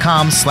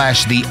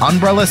 facebook.com/The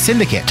Umbrella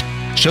Syndicate.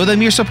 Show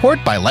them your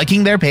support by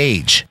liking their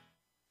page.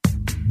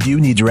 Do you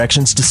need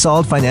directions to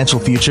solid financial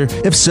future?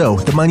 If so,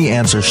 the Money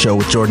Answer Show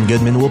with Jordan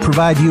Goodman will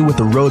provide you with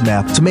a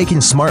roadmap to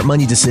making smart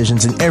money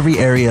decisions in every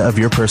area of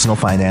your personal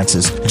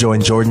finances. Join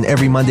Jordan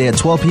every Monday at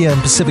 12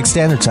 p.m. Pacific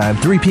Standard Time,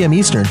 3 p.m.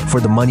 Eastern for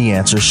the Money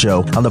Answer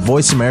Show on the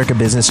Voice America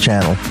Business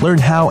Channel. Learn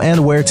how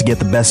and where to get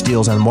the best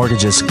deals on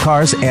mortgages,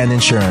 cars, and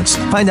insurance.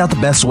 Find out the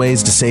best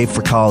ways to save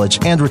for college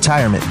and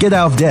retirement. Get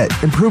out of debt,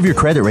 improve your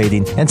credit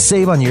rating, and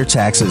save on your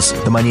taxes.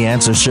 The Money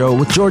Answer Show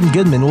with Jordan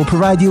Goodman will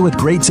provide you with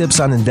great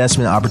tips on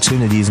investment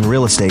opportunities in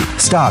real estate,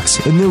 stocks,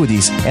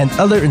 annuities, and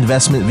other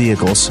investment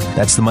vehicles.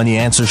 That's the Money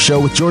Answer Show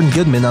with Jordan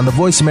Goodman on the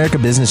Voice America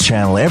Business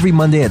Channel every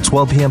Monday at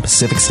 12 p.m.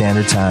 Pacific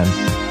Standard Time.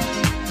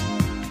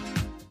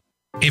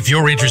 If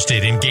you're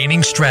interested in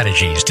gaining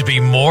strategies to be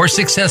more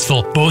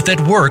successful both at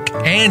work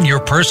and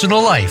your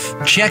personal life,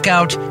 check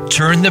out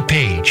Turn the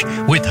Page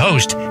with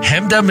host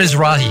Hemda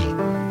Mizrahi.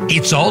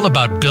 It's all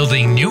about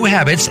building new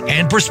habits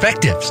and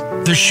perspectives.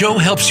 The show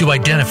helps you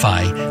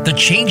identify the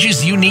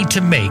changes you need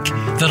to make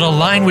that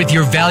align with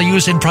your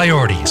values and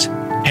priorities,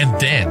 and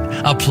then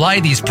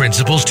apply these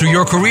principles to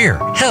your career,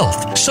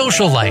 health,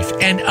 social life,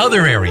 and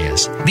other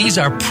areas. These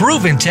are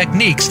proven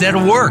techniques that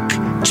work.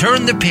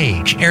 Turn the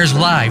Page airs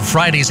live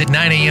Fridays at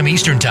 9 a.m.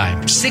 Eastern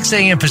Time, 6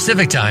 a.m.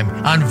 Pacific Time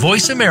on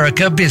Voice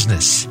America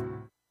Business.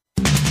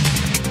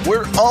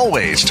 We're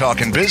always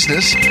talking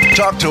business.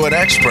 Talk to an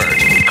expert.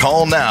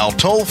 Call now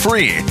toll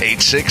free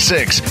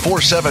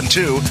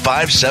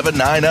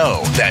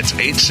 866-472-5790. That's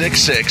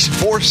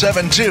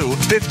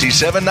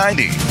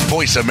 866-472-5790.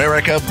 Voice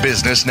America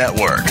Business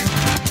Network.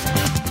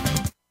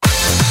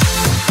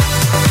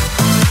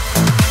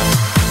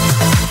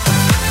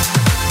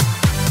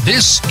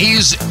 This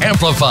is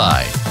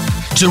Amplified.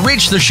 To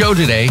reach the show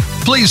today,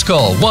 please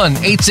call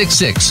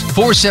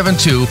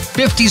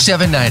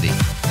 1-866-472-5790.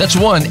 That's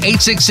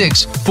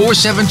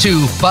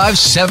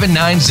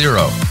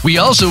 1-866-472-5790. We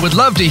also would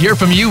love to hear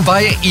from you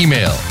via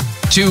email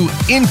to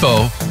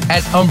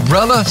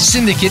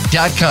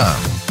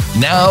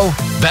info@umbrellasyndicate.com. Now,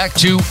 back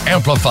to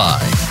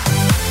Amplify.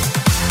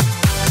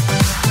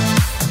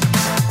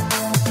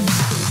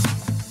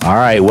 All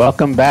right,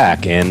 welcome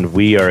back. And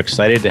we are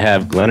excited to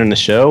have Glenn on the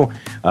show.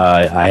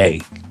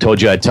 I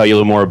told you I'd tell you a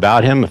little more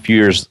about him. A few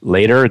years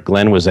later,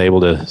 Glenn was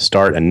able to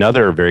start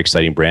another very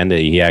exciting brand that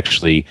he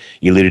actually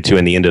alluded to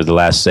in the end of the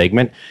last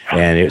segment,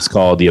 and it's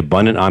called The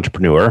Abundant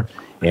Entrepreneur.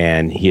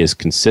 and he has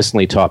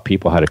consistently taught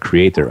people how to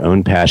create their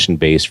own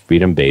passion-based,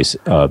 freedom-based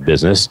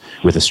business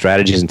with the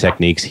strategies and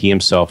techniques he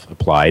himself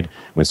applied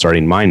when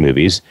starting Mind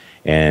Movies.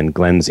 And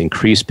Glenn's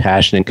increased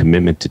passion and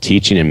commitment to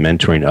teaching and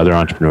mentoring other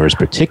entrepreneurs,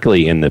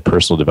 particularly in the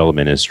personal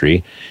development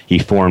industry, he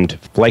formed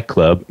Flight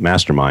Club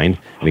Mastermind,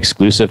 an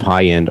exclusive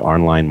high-end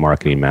online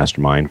marketing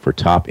mastermind for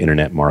top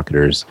internet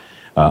marketers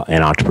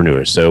and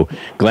entrepreneurs. So,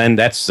 Glenn,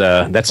 that's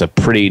a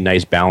pretty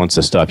nice balance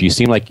of stuff. You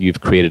seem like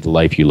you've created the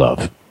life you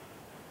love.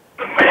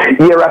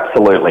 Yeah,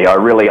 absolutely. I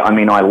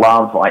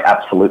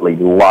absolutely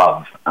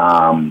love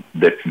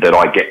that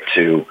I get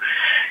to,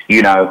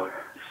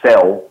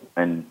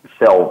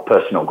 sell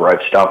personal growth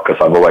stuff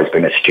because I've always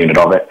been a student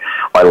of it.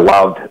 I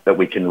love that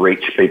we can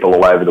reach people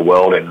all over the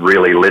world and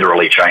really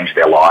literally change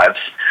their lives.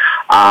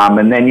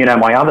 And then,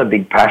 my other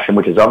big passion,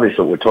 which is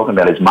obviously what we're talking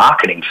about, is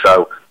marketing.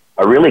 So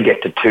I really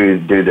get to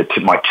do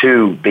my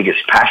two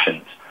biggest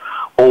passions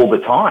all the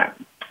time.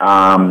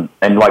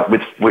 And like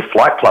with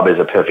Flight Club is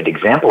a perfect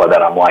example of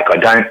that. I'm like, I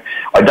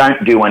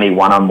don't do any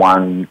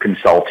one-on-one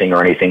consulting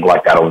or anything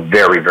like that, or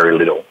very, very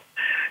little.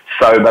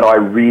 So, but I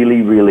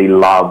really, really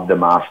love the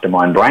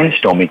mastermind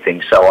brainstorming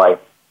thing. So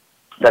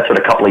that's what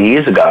a couple of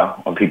years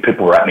ago,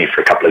 people were at me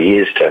for a couple of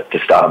years to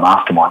start a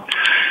mastermind.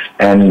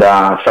 And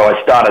so I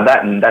started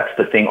that, and that's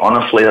the thing,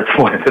 honestly, that's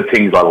one of the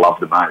things I love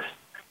the most.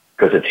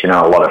 Because it's, a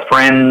lot of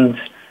friends,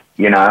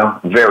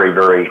 very,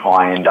 very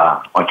high-end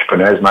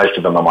entrepreneurs. Most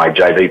of them are my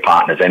JV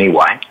partners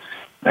anyway.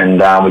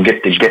 And we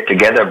get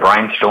together,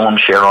 brainstorm,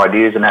 share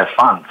ideas, and have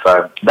fun.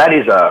 So that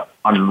is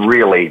I'm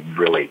really,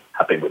 really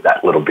happy with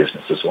that little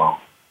business as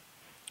well.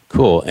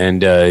 Cool.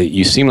 And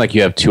you seem like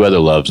you have two other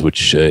loves,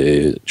 which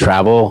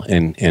travel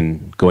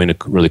and going to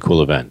really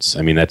cool events.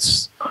 I mean,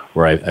 that's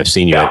where I've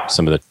seen you at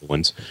some of the cool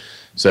ones.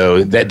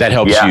 So that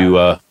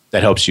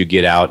helps you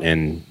get out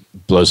and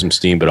blow some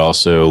steam, but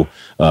also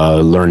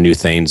learn new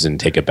things and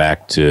take it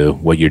back to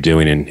what you're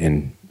doing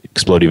and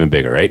explode even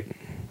bigger, right?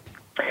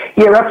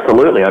 Yeah,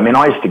 absolutely. I mean,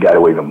 I used to go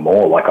to even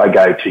more. Like I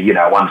go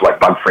to, ones like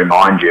Bug Free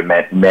Mind you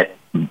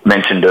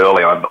mentioned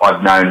earlier.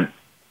 I've known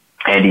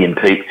Andy and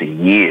Pete for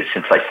years,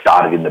 since they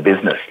started in the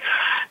business.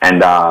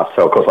 And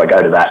so, of course, I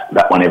go to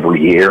that one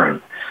every year.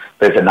 And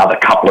there's another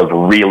couple of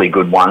really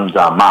good ones.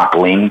 Mark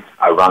Ling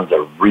runs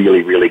a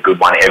really, really good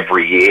one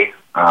every year.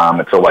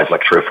 It's always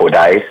like 3 or 4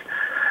 days.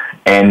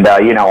 And,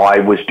 I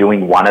was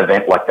doing one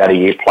event like that a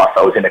year, plus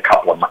I was in a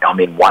couple of, I'm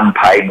in one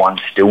paid one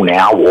still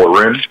now, War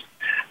Room.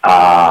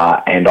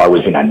 And I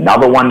was in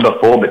another one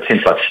before, but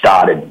since I've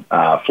started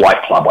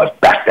Flight Club,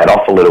 I've backed that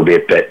off a little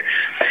bit. But,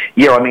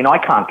 yeah, I mean, I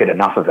can't get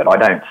enough of it. I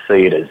don't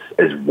see it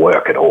as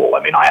work at all.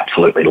 I mean, I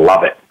absolutely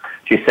love it.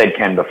 As you said,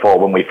 Ken, before,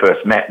 when we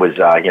first met was,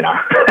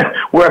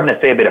 we're having a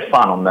fair bit of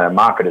fun on the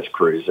Marketers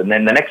Cruise. And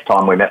then the next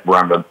time we met, we're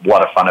having a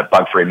lot of fun at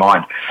Bug Free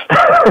Mind,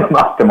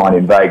 Mastermind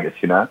in Vegas,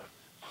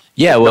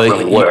 Yeah, well,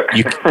 really work.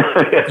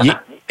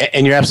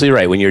 And you're absolutely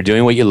right. When you're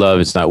doing what you love,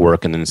 it's not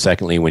work. And then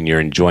secondly, when you're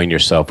enjoying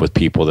yourself with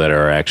people that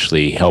are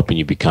actually helping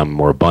you become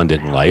more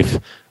abundant in life,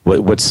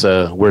 where's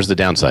the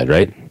downside,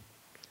 right?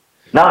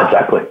 No,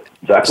 exactly.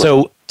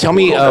 So tell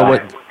me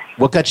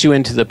what got you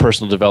into the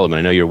personal development?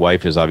 I know your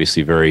wife is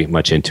obviously very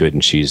much into it,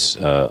 and she's,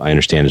 I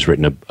understand, has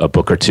written a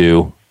book or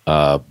two.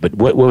 But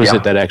what was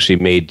it that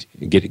actually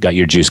got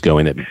your juice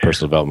going, that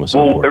personal development was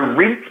so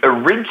important?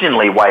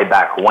 Originally, way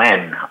back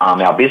when,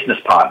 our business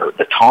partner at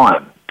the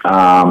time,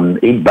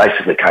 he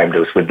basically came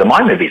to us with the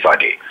Mind Movies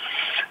idea.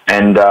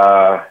 And,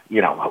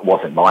 it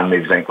wasn't Mind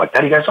Movies or anything like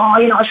that. He goes,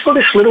 I saw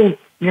this little,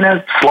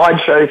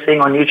 slideshow thing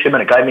on YouTube,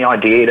 and it gave me an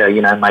idea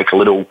to, make a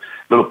little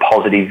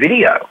positive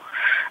video.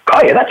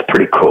 Oh, yeah, that's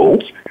pretty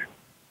cool.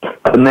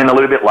 And then a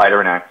little bit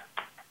later,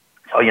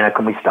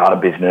 can we start a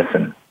business?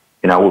 And,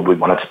 would we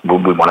want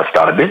to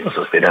start a business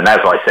with it? And as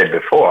I said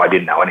before, I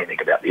didn't know anything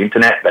about the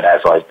internet, but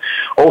as I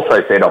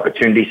also said,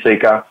 opportunity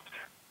seeker.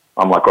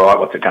 I'm like, all right,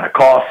 what's it going to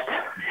cost?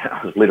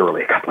 It was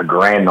literally a couple of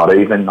grand, not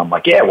even. I'm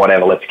like, yeah,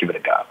 whatever, let's give it a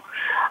go.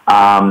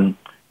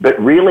 But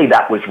really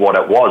that was what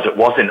it was. It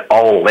wasn't,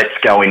 let's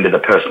go into the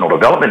personal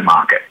development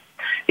market.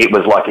 It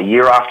was like a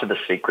year after The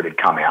Secret had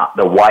come out.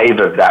 The wave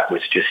of that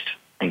was just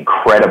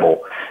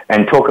incredible.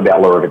 And talk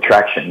about Law of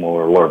Attraction,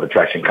 or Law of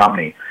Attraction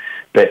company.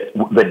 But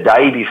the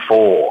day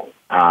before,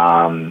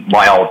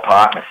 my old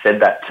partner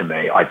said that to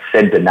me. I'd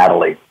said to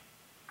Natalie,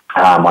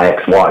 my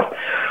ex-wife,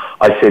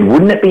 I said,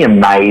 wouldn't it be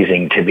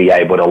amazing to be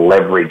able to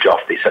leverage off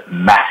this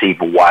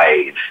massive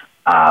wave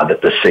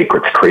that The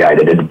Secret's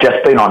created? It had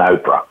just been on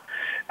Oprah.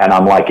 And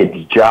I'm like,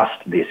 it's just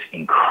this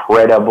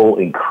incredible,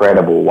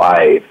 incredible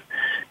wave.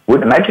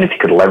 Imagine if you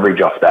could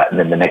leverage off that, and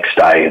then the next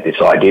day this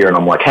idea, and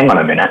I'm like, hang on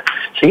a minute.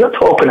 So you're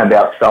talking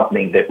about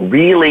something that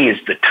really is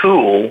the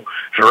tool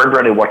for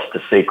everyone who watched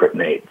The Secret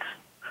needs.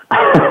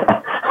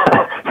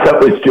 So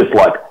it's just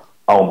like,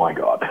 oh my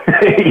God,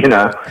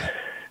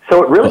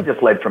 So it really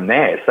just led from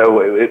there.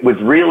 So it was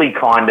really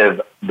kind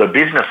of the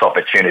business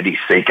opportunity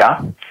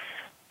seeker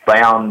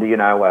found,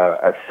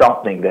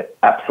 something that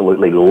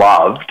absolutely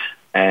loved.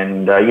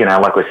 And,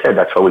 like we said,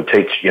 that's what we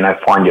teach,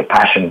 find your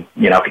passion.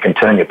 If you can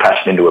turn your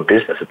passion into a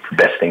business, it's the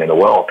best thing in the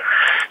world.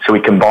 So we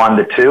combined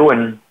the two,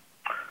 and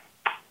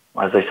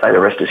as they say, the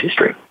rest is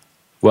history.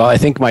 Well, I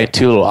think my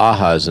two little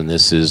ahas in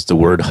this is the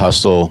word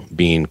hustle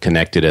being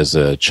connected as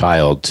a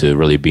child to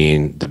really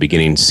being the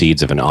beginning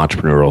seeds of an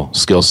entrepreneurial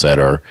skill set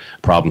or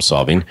problem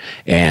solving.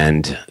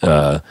 And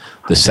the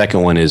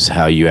second one is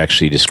how you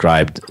actually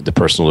described the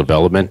personal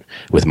development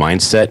with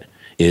mindset,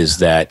 is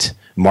that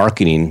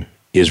marketing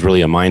is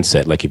really a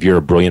mindset. Like if you're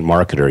a brilliant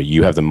marketer,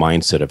 you have the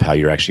mindset of how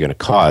you're actually going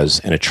to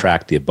cause and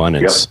attract the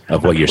abundance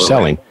of what you're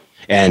selling.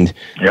 And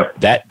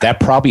that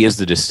probably is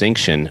the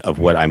distinction of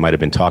what I might have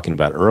been talking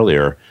about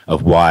earlier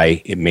of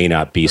why it may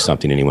not be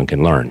something anyone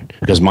can learn.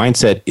 Because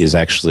mindset is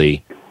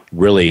actually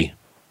really,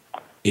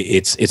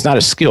 it's not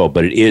a skill,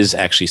 but it is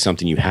actually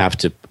something you have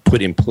to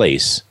put in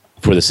place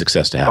for the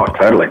success to happen.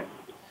 Oh, totally.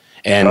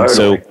 And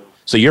so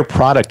your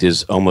product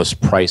is almost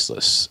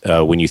priceless.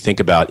 When you think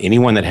about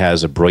anyone that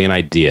has a brilliant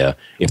idea,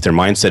 if their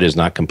mindset is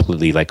not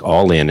completely like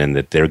all in and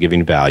that they're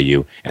giving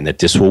value and that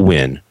this will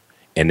win,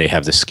 and they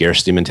have the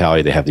scarcity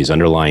mentality, they have these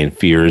underlying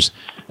fears,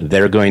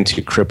 they're going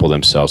to cripple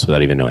themselves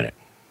without even knowing it.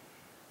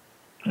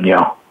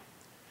 Yeah.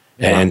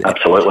 And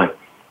absolutely.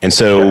 And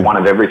so one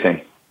of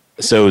everything.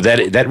 So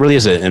that really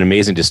is an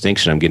amazing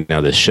distinction I'm getting out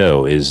of this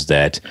show, is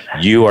that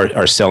you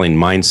are selling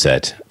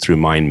mindset through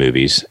Mind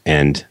Movies,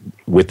 and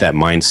with that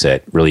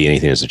mindset, really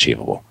anything is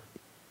achievable.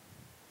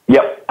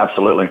 Yep,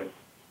 absolutely.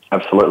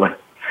 Absolutely.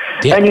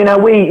 Yeah.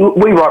 And, we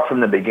right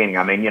from the beginning,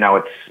 I mean,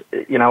 it's,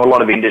 a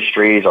lot of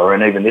industries,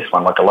 and even this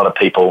one, like a lot of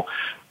people,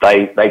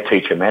 they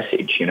teach a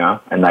message,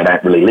 and they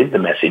don't really live the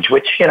message,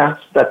 which,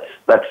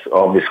 that's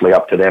obviously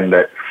up to them.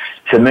 But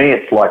to me,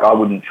 it's like I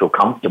wouldn't feel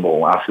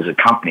comfortable, us as a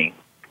company,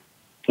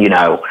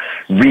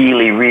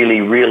 really,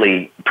 really,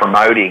 really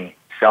promoting,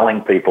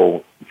 selling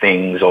people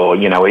things, or,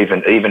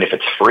 even if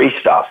it's free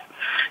stuff,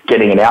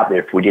 getting it out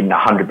there if we didn't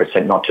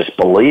 100% not just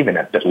believe in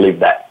it, but live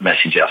that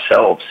message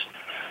ourselves.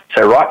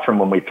 So right from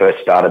when we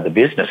first started the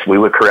business, we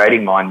were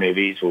creating Mind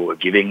Movies. We were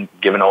giving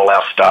all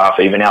our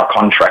staff, even our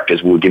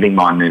contractors, we were giving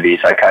Mind Movies.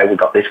 Okay, we've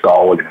got this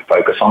goal. We're going to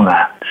focus on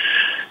that.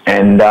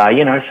 And,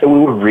 so we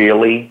were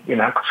really,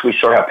 because we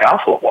saw how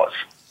powerful it was.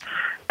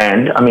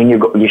 And, I mean,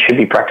 you should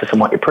be practicing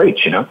what you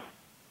preach,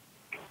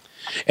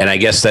 And I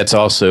guess that's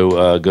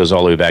also goes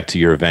all the way back to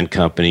your event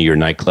company, your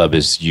nightclub,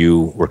 is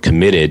you were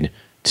committed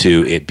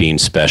to it being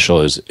special,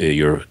 as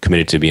you're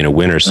committed to being a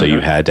winner. So you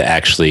had to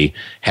actually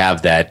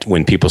have that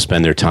when people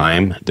spend their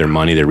time, their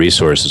money, their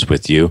resources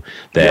with you,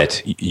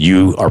 that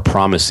you are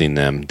promising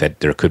them that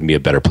there couldn't be a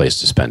better place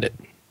to spend it.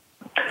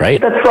 Right?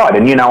 That's right.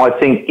 And, I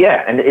think,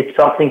 and it's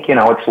something,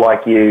 it's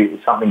like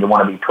something you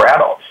want to be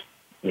proud of.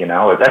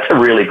 That's a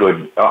really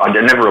good, I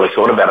never really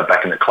thought about it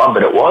back in the club,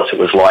 but it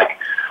was like,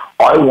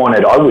 I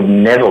would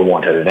never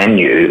want a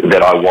venue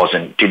that I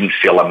didn't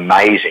feel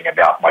amazing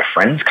about my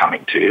friends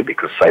coming to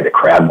because, say, the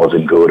crowd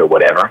wasn't good or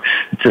whatever.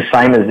 It's the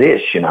same as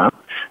this,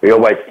 We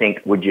always think,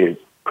 would your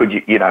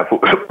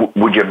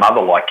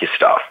mother like your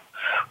stuff?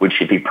 Would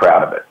she be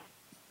proud of it?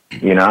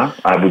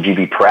 Would you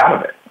be proud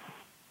of it?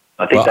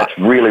 I think that's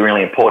really,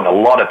 really important. A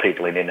lot of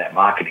people in internet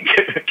marketing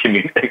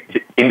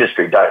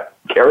industry don't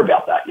care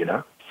about that,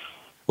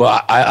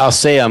 Well, I'll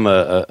say I'm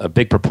a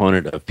big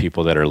proponent of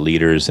people that are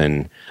leaders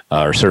and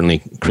are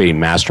certainly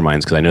creating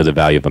masterminds, because I know the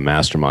value of a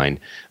mastermind,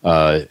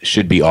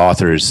 should be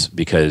authors,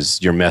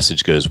 because your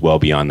message goes well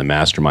beyond the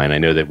mastermind. I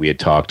know that we had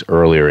talked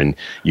earlier, and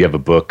you have a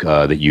book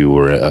that you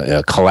were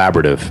a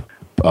collaborative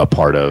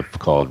part of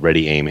called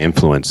Ready, Aim,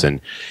 Influence,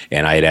 and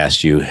I had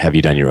asked you, have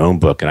you done your own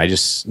book? And I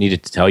just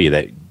needed to tell you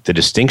that the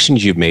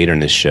distinctions you've made on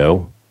this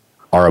show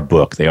are a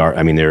book. They are,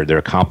 they're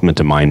a compliment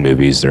to Mind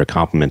Movies. They're a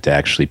compliment to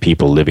actually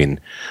people living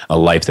a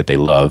life that they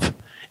love.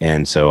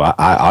 And so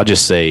I'll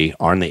just say,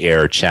 on the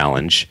air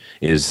challenge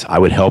is I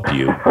would help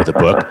you with a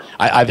book.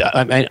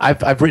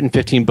 I've written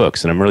 15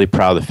 books, and I'm really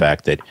proud of the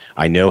fact that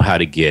I know how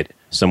to get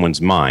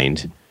someone's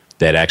mind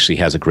that actually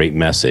has a great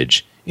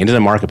message into the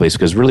marketplace.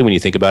 Because really, when you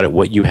think about it,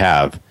 what you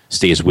have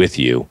stays with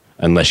you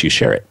unless you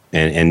share it.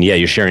 And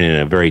you're sharing it in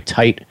a very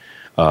tight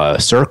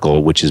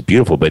circle, which is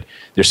beautiful, but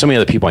there's so many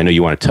other people I know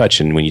you want to touch,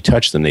 and when you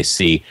touch them, they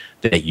see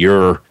that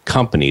your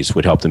companies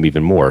would help them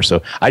even more.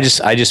 So I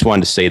just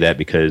wanted to say that,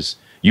 because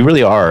you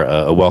really are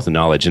a wealth of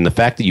knowledge, and the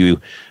fact that you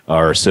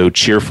are so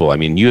cheerful.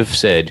 You have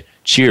said,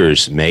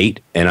 "Cheers, mate,"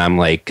 and I'm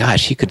like,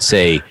 gosh, he could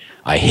say,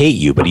 "I hate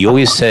you," but he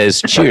always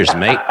says, "Cheers,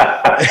 mate."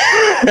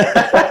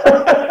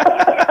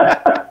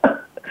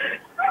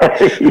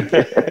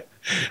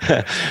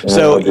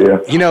 So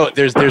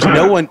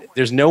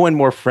there's no one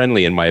more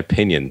friendly, in my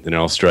opinion, than an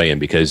Australian,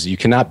 because you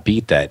cannot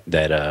beat that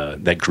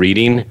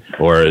greeting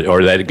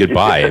or that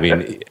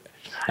goodbye.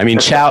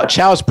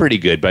 Chow's pretty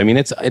good, but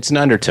it's an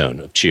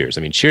undertone of cheers.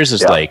 Cheers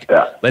is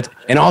let's,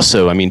 and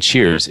also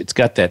cheers. It's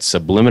got that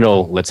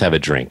subliminal "let's have a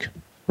drink"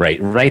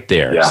 right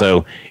there. Yeah.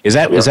 So is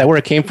that where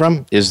it came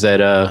from? Is that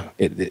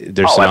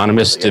they're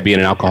synonymous to being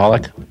an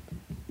alcoholic?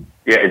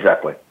 Yeah,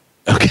 exactly.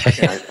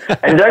 Okay.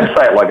 And don't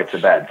say it like it's a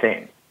bad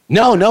thing.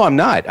 No, I'm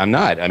not. I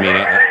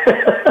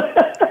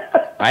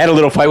had a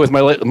little fight with my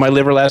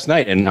liver last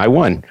night, and I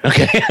won.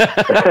 Okay.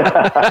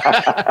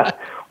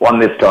 Won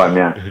this time,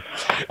 yeah.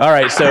 All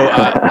right, so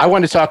I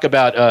want to talk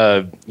about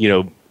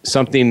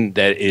something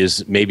that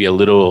is maybe a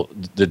little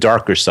the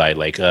darker side?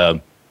 Like,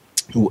 do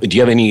you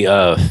have any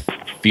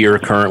fear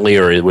currently,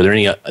 or were there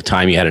any a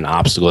time you had an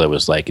obstacle that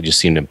was like it just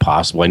seemed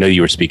impossible? I know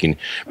you were speaking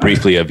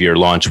briefly of your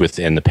launch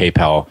within the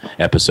PayPal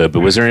episode,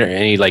 but was there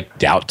any like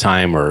doubt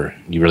time, or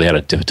you really had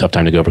a tough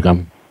time to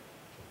overcome?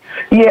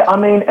 Yeah, I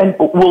mean, and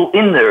well,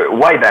 in the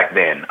way back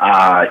then,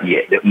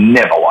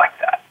 never like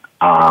that.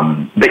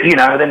 But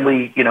then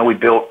we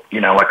built,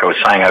 like I was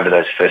saying, over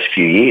those first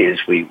few years,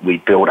 we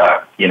built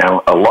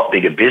a lot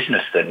bigger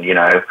business than,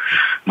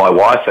 my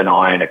wife and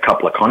I and a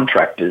couple of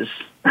contractors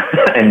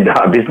and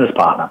a business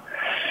partner.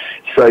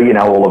 So,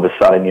 all of a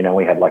sudden,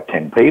 we had like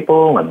 10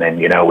 people, and then,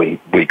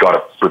 we've got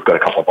a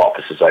couple of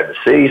offices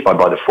overseas. By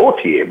the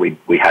fourth year,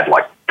 we had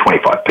like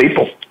 25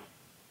 people.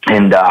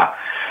 And,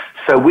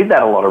 so with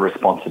that, a lot of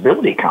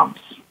responsibility comes.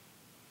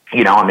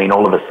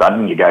 All of a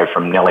sudden you go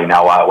from nearly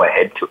no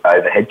overhead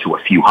to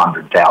a few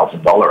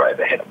 $100,000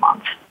 overhead a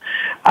month.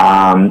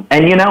 And,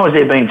 has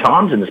there been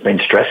times and it's been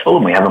stressful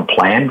and we haven't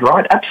planned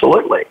right?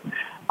 Absolutely.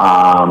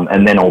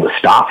 And then all the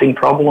staffing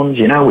problems,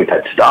 we've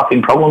had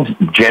staffing problems,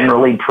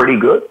 generally pretty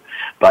good.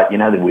 But,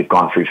 that we've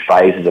gone through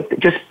phases of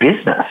just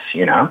business,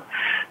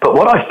 But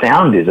what I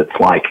found is it's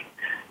like,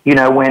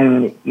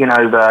 when,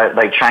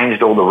 they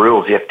changed all the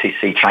rules, the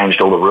FTC changed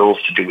all the rules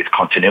to do with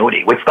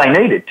continuity, which they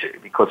needed to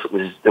because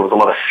there was a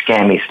lot of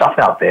scammy stuff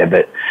out there,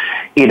 but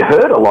it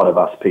hurt a lot of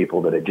us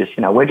people that are just,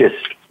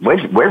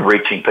 we're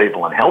reaching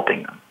people and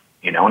helping them,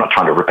 we're not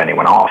trying to rip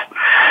anyone off.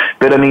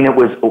 But I mean, it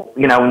was,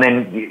 and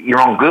then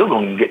you're on Google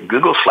and you get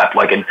Google slapped.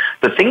 And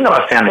the thing that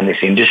I found in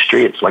this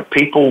industry, it's like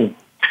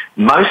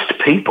most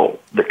people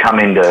that come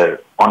into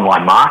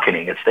online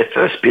marketing, it's their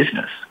first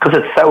business because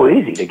it's so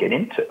easy to get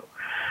into.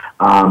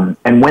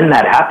 And when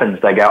that happens,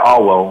 they go,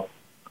 oh, well,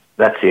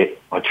 that's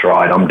it. I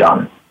tried. I'm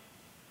done.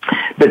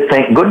 But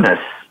thank goodness,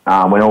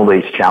 when all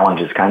these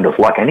challenges came to us,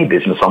 like any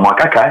business, I'm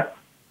like, okay,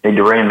 need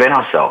to reinvent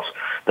ourselves.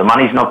 The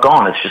money's not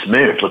gone. It's just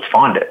moved. Let's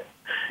find it,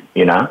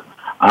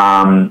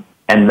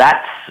 And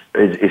that's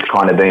is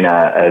kind of been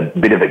a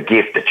bit of a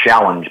gift, a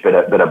challenge,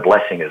 but a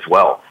blessing as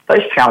well.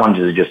 Those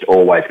challenges are just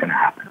always going to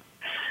happen.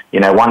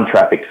 One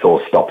traffic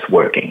source stops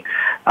working.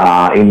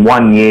 In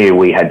 1 year,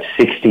 we had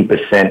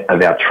 60%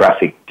 of our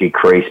traffic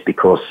decrease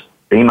because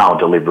email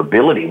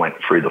deliverability went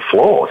through the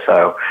floor.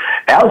 So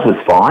ours was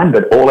fine,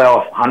 but all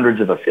our hundreds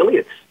of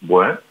affiliates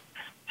weren't.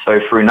 So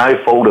through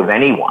no fault of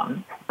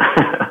anyone,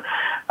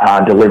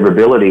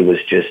 deliverability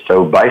was just,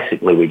 so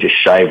basically we just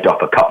shaved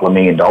off a couple of $1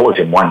 million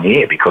in 1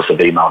 year because of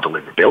email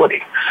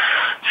deliverability.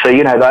 So,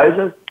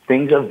 those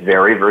things are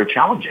very, very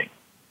challenging,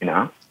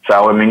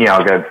 So, I mean,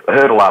 I go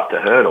hurdle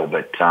after hurdle,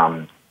 but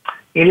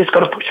you just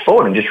got to push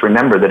forward and just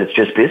remember that it's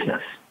just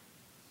business,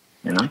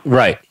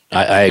 Right.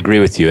 I agree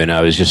with you. And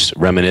I was just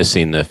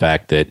reminiscing the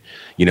fact that,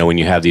 when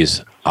you have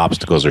these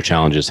obstacles or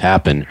challenges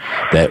happen,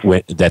 that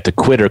the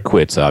quitter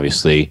quits,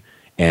 obviously.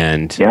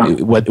 And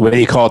what do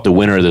you call it, the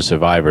winner or the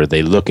survivor?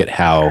 They look at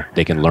how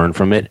they can learn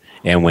from it.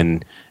 And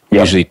when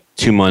usually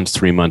 2 months,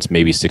 3 months,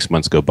 maybe 6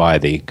 months go by,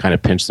 they kind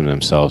of pinch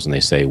themselves and they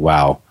say,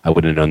 wow, I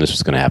wouldn't have known this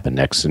was going to happen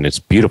next. And it's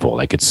beautiful.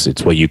 Like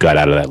it's what you got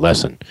out of that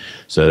lesson.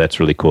 So that's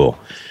really cool.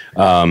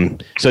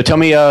 So tell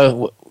me,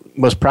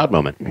 most proud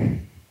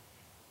moment.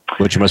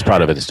 What you're most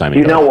proud of at this time?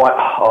 You know what?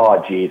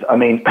 Oh, geez. I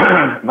mean,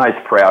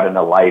 most proud and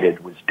elated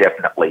was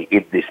definitely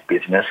in this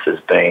business has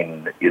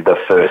been the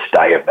first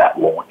day of that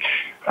launch.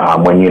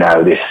 When,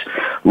 this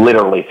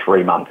literally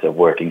 3 months of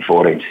working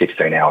 14,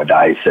 16-hour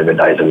days, 7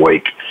 days a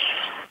week,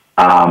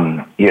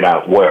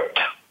 worked.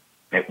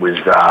 It was,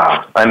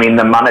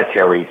 the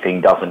monetary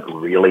thing doesn't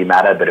really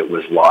matter, but it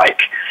was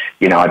like,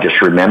 I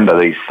just remember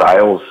these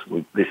sales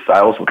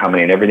were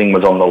coming in, everything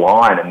was on the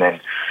line, and then,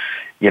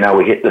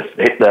 we hit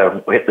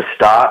the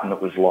start, and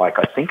it was like,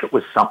 I think it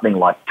was something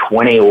like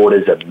 20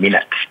 orders a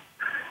minute.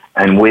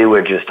 And we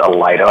were just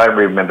elated. I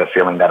remember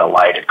feeling that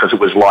elated because it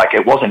was like,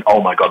 it wasn't,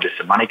 oh my God, there's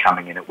some money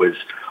coming in. It was,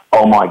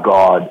 oh my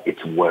God,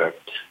 it's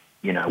worked.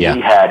 We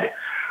had,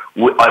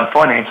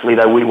 financially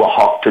though, we were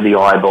hot to the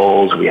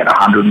eyeballs. We had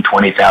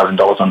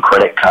 $120,000 on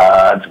credit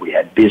cards. We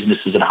had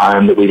businesses at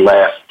home that we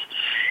left.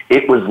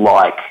 It was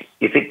like,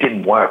 if it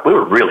didn't work, we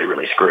were really,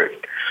 really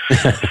screwed.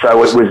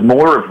 So it was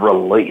more of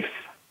relief,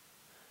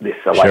 this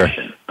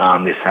elation,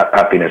 this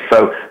happiness.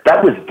 So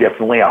that was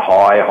definitely a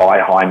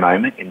high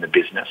moment in the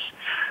business.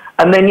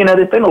 And then,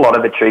 there's been a lot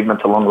of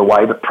achievements along the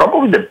way, but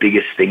probably the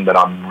biggest thing that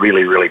I'm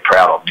really, really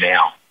proud of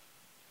now,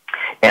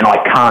 and I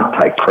can't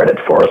take credit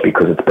for it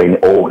because it's been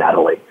all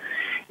Natalie,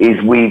 is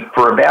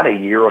for about a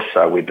year or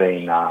so,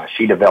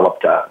 she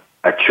developed a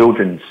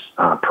children's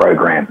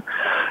program,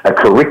 a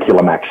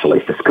curriculum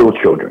actually for school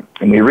children.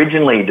 And we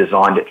originally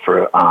designed it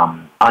for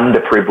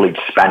underprivileged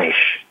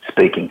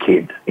Spanish-speaking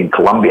kids in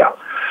Colombia.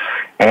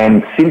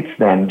 And since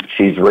then,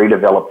 she's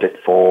redeveloped it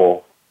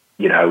for,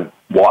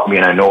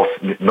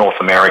 North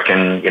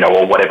American,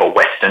 or whatever,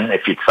 Western,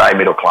 if you'd say,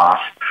 middle class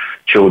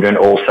children,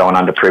 also an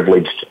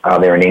underprivileged.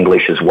 They're in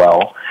English as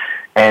well.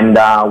 And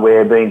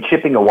we've been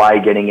chipping away,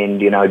 getting in,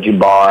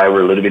 Dubai,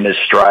 we're a little bit in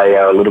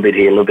Australia, a little bit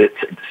here, a little bit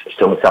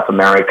still in South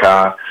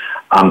America.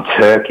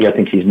 Turkey, I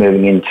think she's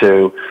moving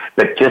into.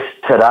 But just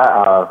today,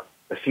 a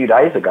few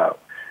days ago,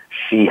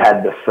 she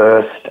had the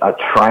first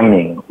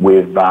training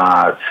with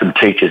some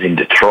teachers in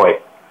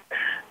Detroit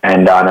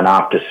and an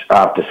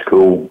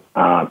after-school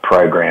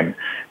program,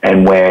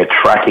 and we're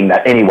tracking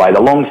that. Anyway,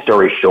 the long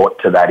story short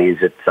to that is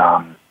it's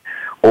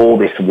all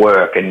this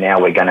work, and now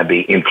we're going to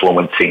be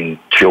influencing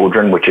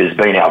children, which has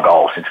been our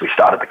goal since we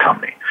started the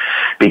company.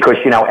 Because,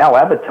 our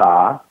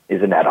avatar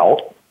is an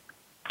adult.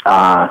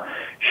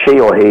 She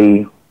or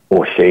he,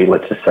 or she,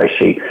 let's just say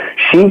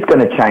she's going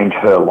to change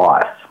her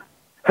life.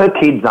 Her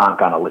kids aren't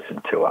going to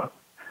listen to her.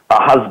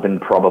 Her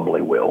husband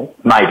probably will.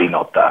 Maybe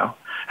not, though.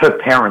 Her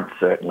parents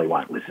certainly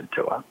won't listen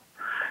to her.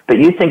 But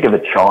you think of a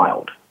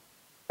child.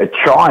 A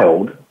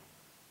child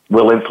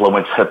will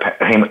influence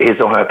his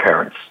or her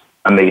parents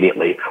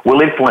immediately, will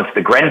influence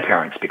the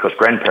grandparents, because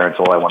grandparents,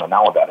 all they want to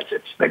know about is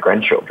it's their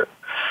grandchildren.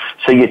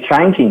 So you're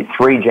changing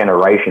 3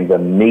 generations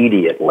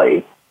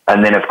immediately,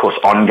 and then, of course,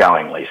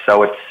 ongoingly.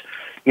 So it's,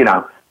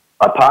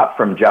 apart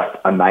from just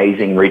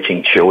amazing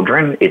reaching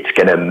children, it's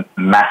going to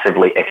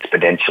massively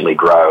exponentially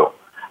grow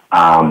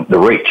the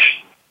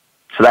reach.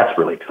 So that's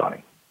really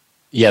exciting.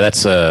 Yeah,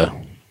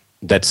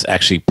 that's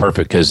actually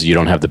perfect, because you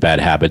don't have the bad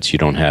habits. You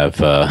don't have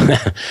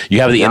you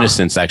have the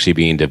innocence actually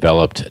being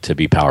developed to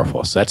be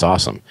powerful. So that's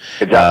awesome.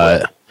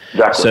 Exactly.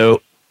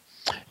 So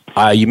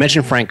you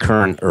mentioned Frank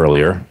Kern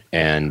earlier,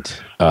 and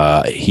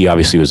he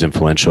obviously was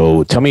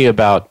influential. Tell me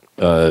about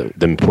the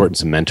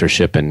importance of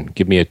mentorship, and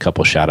give me a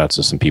couple shout outs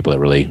to some people that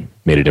really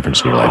made a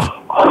difference in your life.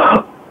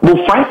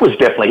 Well, Frank was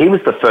he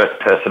was the first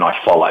person I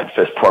followed,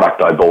 first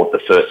product I bought,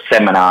 the first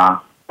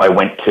seminar I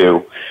went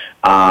to,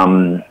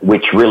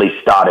 which really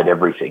started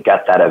everything.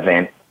 At that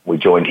event, we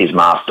joined his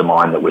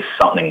mastermind that was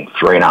something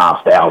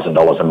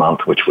 $3,500 a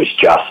month, which was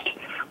just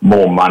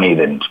more money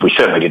than, we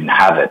certainly didn't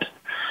have it.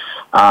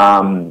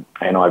 And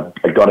I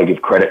got to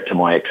give credit to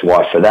my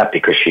ex-wife for that,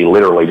 because she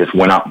literally just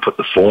went up and put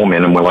the form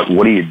in, and we're like,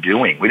 what are you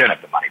doing? We don't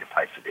have the money to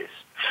pay for this.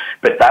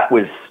 But that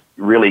was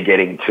really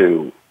getting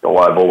to,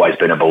 I've always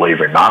been a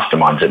believer in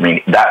masterminds. I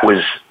mean, that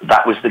was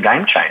the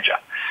game changer.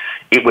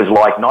 It was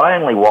like not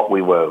only what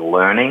we were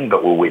learning,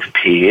 but we're with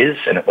peers,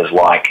 and it was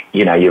like,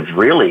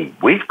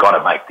 we've got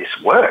to make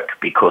this work,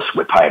 because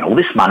we're paying all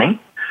this money.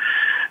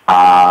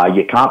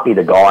 You can't be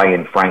the guy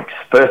in Frank's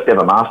first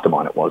ever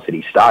mastermind that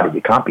he started.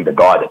 You can't be the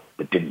guy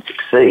that didn't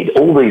succeed.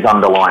 All these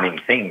underlining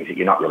things that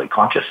you're not really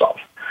conscious of.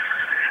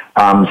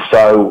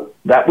 So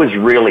that was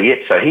really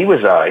it. So he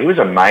was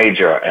a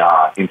major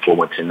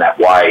influence in that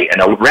way.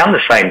 And around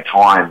the same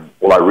time,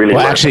 I really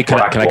well, actually, can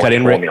I cut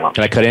in?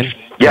 Can I cut in?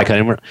 Yeah.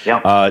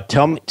 Yeah.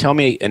 Tell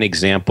me an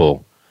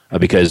example,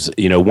 because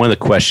one of the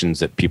questions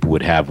that people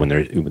would have when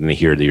they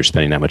hear that you're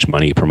spending that much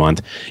money per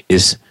month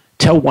is,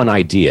 tell one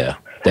idea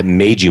that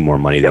made you more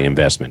money than the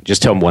investment.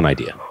 Just tell them one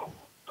idea.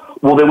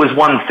 Well, there was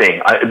one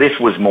thing. This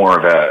was more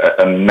of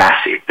a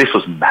massive. This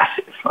was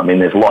massive. I mean,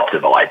 there's lots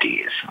of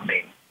ideas.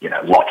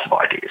 Lots of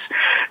ideas.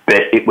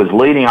 But it was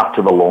leading up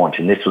to the launch,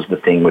 and this was the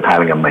thing with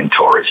having a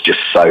mentor, is just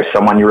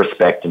someone you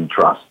respect and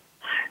trust.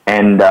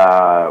 And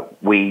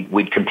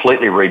we'd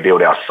completely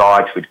rebuild our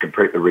sites. We'd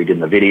completely redone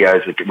the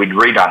videos. We'd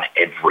redone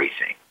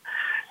everything.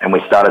 And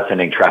we started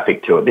sending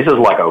traffic to it. This was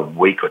like a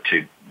week or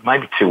two,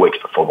 maybe 2 weeks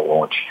before the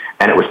launch,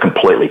 and it was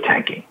completely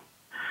tanking.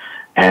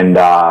 And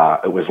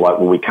it was like,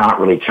 well, we can't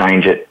really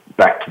change it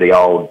back to the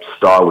old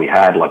style we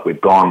had. Like,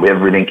 we've gone,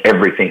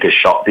 everything is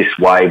shot this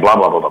way, blah,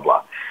 blah, blah, blah,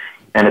 blah.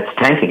 And it's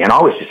tanking. And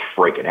I was just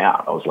freaking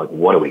out. I was like,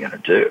 what are we going to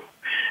do?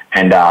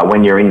 And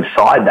when you're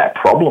inside that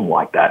problem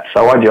like that,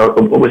 so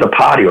it was a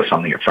party or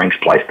something at Frank's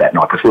place that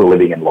night, because we were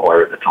living in La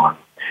Jolla at the time.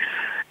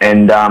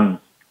 And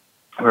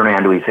we went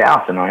around to his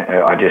house, and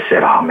I just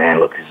said, oh, man,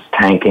 look, this is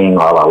tanking,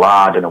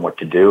 I don't know what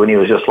to do. And he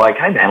was just like,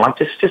 hey, man, like,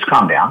 just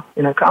calm down.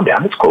 Calm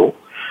down. It's cool.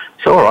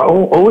 So, all right,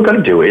 all we're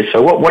going to do is,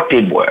 so what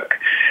did work?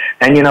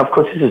 And, of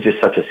course, this is just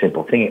such a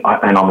simple thing.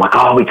 And I'm like,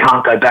 oh, we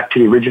can't go back to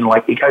the original.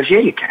 Like, he goes, yeah,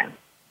 you can.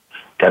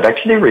 Go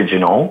back to the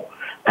original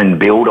and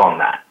build on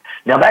that.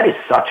 Now, that is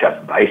such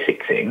a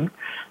basic thing,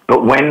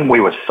 but when we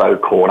were so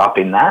caught up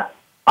in that,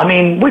 I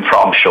mean,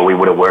 I'm sure we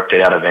would have worked it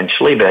out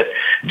eventually, but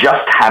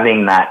just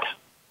having that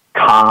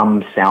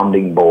calm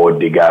sounding board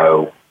to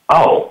go,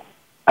 oh,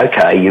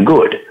 okay, you're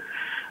good.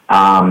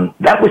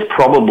 That was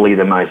probably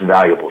the most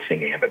valuable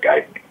thing he ever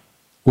gave me.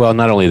 Well,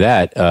 not only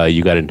that,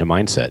 you got into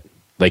mindset.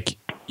 Like,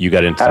 you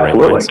got into the right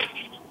mindset.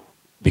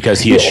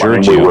 Because he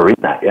assured you. We were in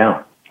that,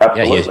 yeah.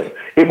 Absolutely.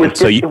 Yeah, it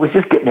was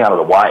just getting out of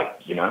the way,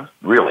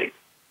 really.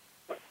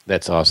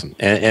 That's awesome.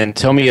 And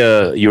tell me,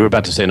 you were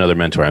about to say another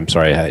mentor. I'm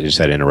sorry, I just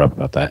had to interrupt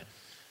about that.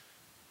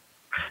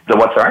 The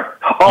what, sorry?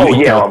 Oh,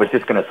 yeah, I was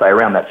just going to say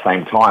around that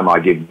same time, I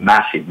give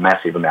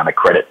massive amount of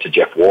credit to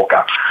Jeff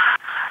Walker.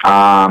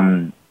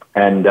 And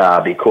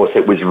because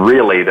it was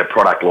really the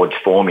product launch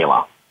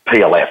formula,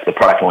 PLF, the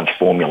product launch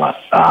formula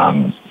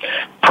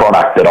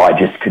product that I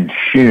just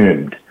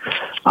consumed,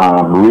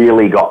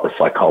 really got the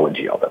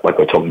psychology of it, like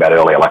we were talking about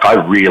earlier. Like, I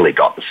really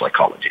got the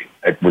psychology.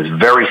 It was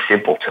very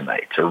simple to me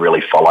to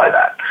really follow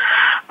that.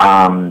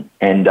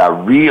 And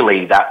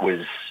really, that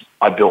was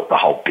I built the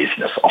whole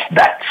business off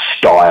that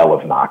style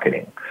of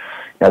marketing.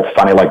 Now, it's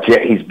funny, like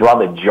his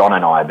brother John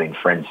and I have been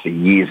friends for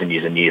years and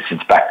years and years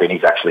since back then.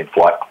 He's actually in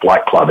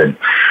Flight Club, and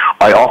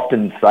I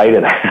often say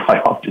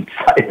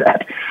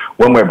that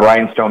when we're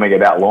brainstorming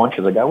about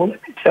launches, I go, well,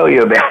 let me tell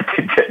you about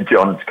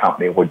John's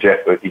company or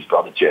his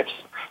brother Jeff's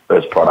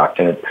first product,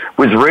 and it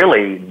was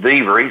really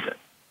the reason,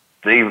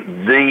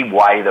 the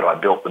way that I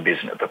built the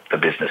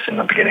business in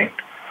the beginning.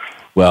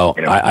 Well,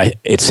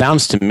 it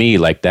sounds to me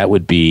like that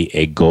would be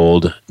a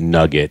gold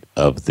nugget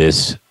of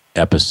this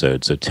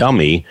episode. So tell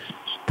me,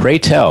 pray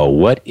tell,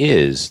 what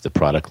is the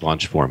product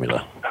launch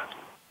formula?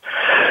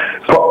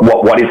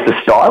 What is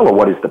the style, or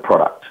what is the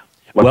product?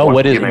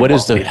 What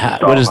is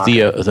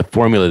the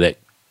formula that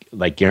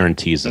like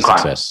guarantees the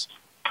success?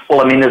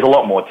 Well, I mean, there's a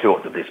lot more to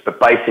it than this, but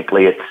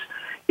basically,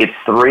 it's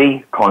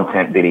 3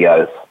 content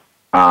videos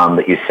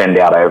that you send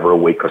out over a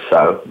week or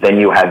so. Then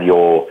you have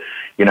your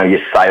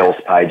sales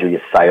page or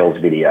your sales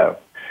video.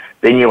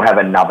 Then you have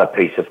another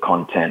piece of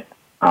content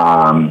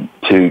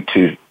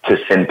to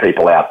send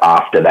people out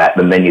after that,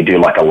 and then you do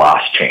like a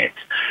last chance.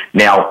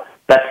 Now,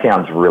 that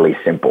sounds really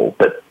simple,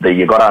 but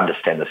you've got to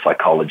understand the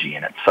psychology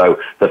in it. So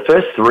the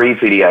first 3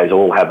 videos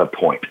all have a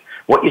point.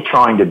 What you're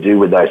trying to do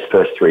with those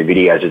first 3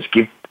 videos is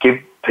give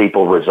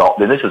people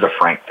results, and this is a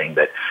frank thing,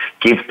 but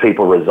give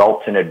people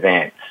results in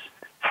advance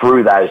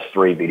through those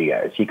 3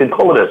 videos. You can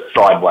call it a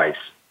sideways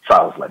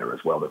sales letter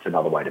as well. That's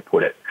another way to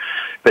put it.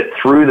 But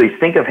through these,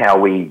 think of how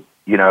we,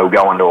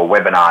 go into a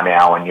webinar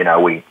now and,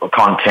 we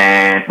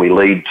content, we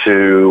lead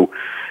to,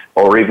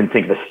 or even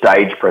think of a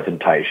stage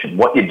presentation.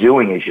 What you're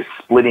doing is you're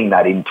splitting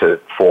that into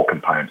 4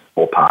 components,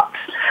 4 parts.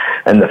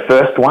 And the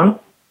first one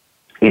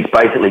is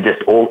basically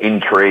just all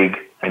intrigue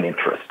and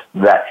interest.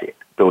 That's it.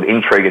 Build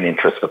intrigue and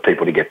interest for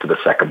people to get to the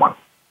second one.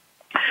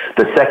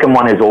 The second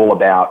one is all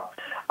about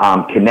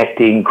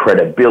connecting,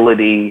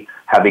 credibility,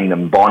 having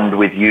them bond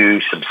with you,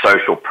 some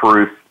social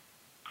proof.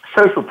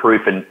 Social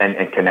proof and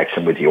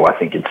connection with you, I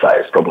think you'd say,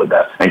 is probably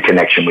that. And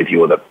connection with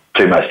you are the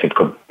 2 most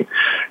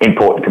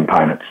important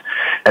components.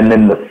 And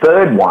then the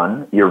third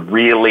one, you're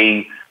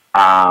really,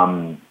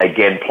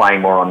 again,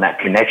 playing more on that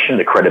connection,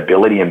 the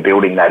credibility, and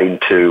building that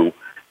into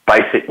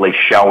basically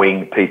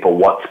showing people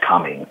what's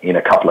coming in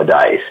a couple of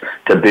days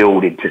to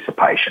build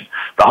anticipation.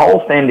 The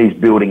whole thing is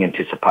building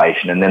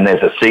anticipation, and then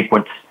there's a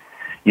sequence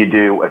you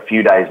do a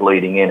few days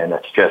leading in, and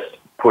it's just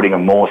putting a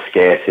more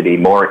scarcity,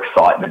 more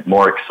excitement,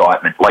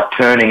 like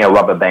turning a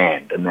rubber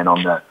band. And then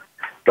on the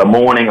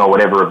morning or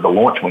whatever of the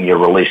launch, when you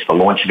release the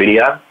launch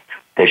video,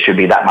 there should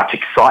be that much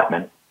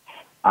excitement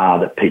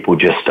that people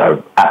just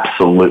are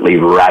absolutely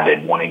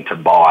rabid wanting to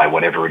buy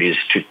whatever it is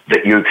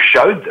that you've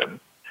showed them.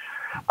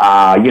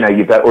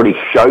 You've already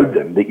showed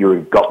them that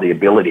you've got the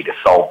ability to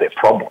solve their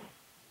problem.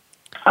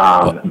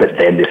 But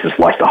then this is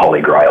like the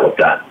holy grail of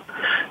that.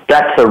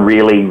 That's a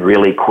really,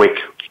 really quick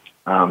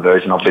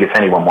version of it. If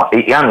anyone wants,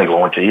 he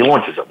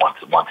launches it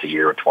once a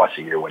year or twice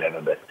a year, whatever.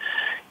 But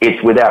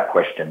it's without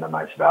question the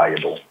most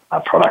valuable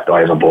product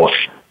I ever bought,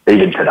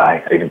 even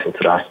till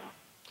today.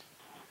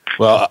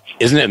 Well,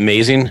 isn't it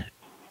amazing?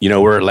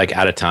 We're like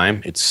out of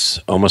time. It's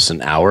almost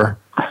an hour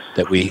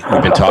that we've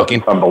been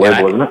talking.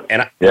 Unbelievable, isn't it?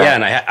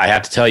 And I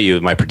have to tell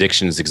you, my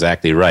prediction is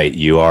exactly right.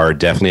 You are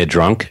definitely a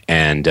drunk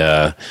and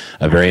a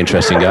very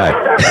interesting guy.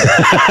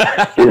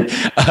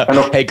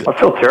 I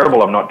feel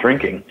terrible I'm not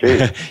drinking.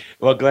 Jeez.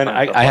 Well, Glenn,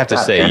 I have to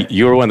say,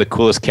 you are one of the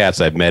coolest cats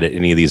I've met at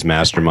any of these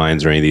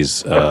masterminds or any of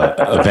these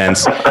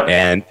events.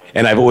 And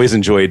I've always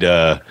enjoyed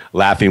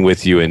laughing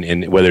with you,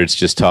 and whether it's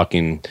just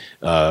talking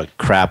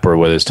crap or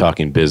whether it's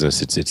talking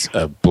business, it's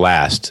a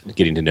blast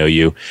getting to know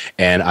you.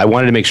 And I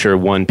wanted to make sure,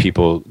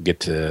 people get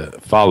to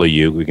follow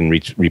you. We can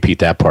repeat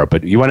that part.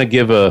 But you want to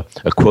give a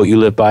quote you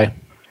live by?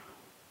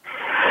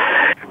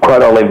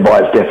 Quote I live by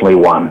is definitely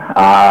one.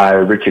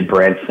 Richard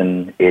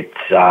Branson, it's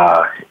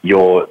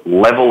your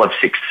level of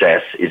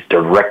success is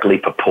directly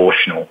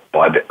proportional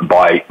by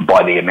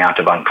the amount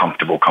of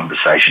uncomfortable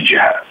conversations you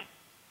have.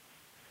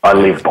 I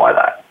live by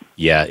that.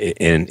 Yeah,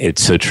 and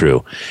it's so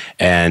true.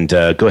 And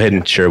go ahead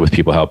and share with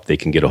people how they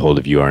can get a hold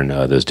of you on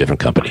those different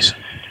companies.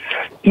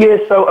 Yeah,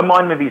 so at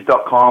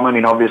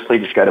mindmovies.com, obviously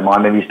just go to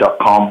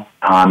mindmovies.com,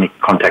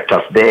 contact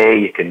us there.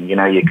 You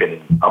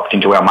can opt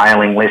into our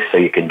mailing list so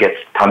you can get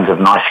tons of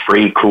nice,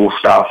 free, cool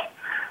stuff.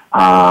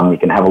 You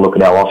can have a look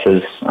at our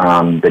offers,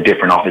 the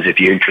different offers if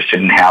you're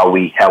interested in how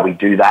we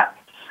do that.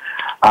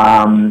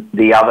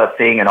 The other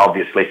thing, and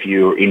obviously if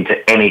you're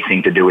into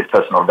anything to do with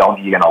personal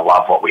development, you're going to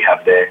love what we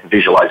have there.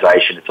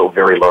 Visualization, it's all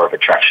very law of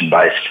attraction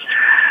based.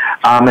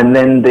 And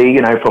then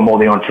for more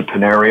the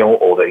entrepreneurial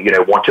or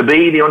want to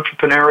be the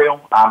entrepreneurial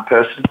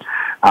person,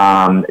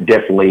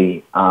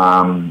 definitely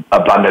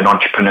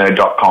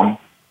abundantentrepreneur.com.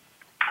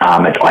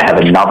 I have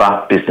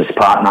another business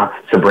partner,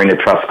 Sabrina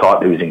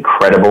Truscott, who's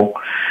incredible,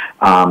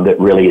 that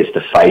really is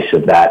the face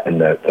of that and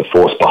the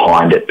force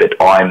behind it. But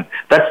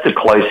that's the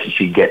closest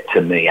you get to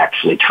me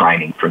actually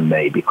training from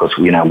me, because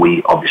we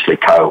obviously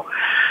own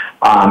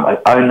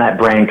that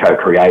brand,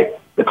 co-create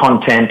the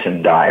content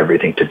and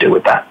everything to do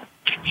with that.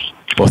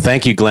 Well,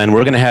 thank you, Glenn.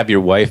 We're going to have your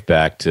wife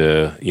back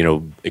to,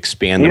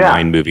 expand the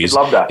Mind Movies.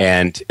 Love that.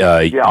 And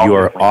you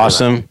are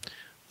awesome.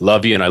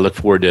 Love you, and I look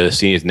forward to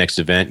seeing you at the next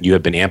event. You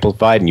have been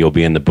amplified, and you'll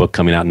be in the book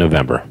coming out in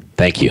November.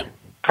 Thank you.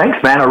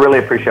 Thanks, man. I really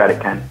appreciate it,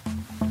 Ken.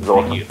 It was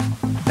awesome.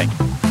 Thank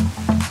you.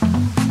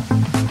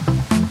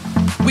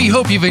 We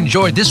hope you've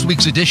enjoyed this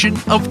week's edition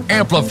of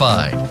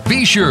Amplified.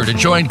 Be sure to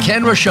join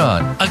Ken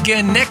Rochon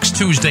Again next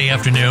Tuesday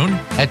afternoon.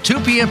 at 2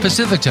 p.m.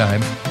 Pacific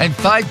Time and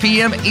 5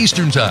 p.m.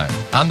 Eastern Time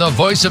on the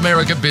Voice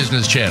America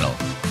Business Channel.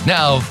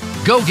 Now,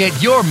 go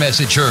get your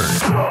message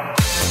heard.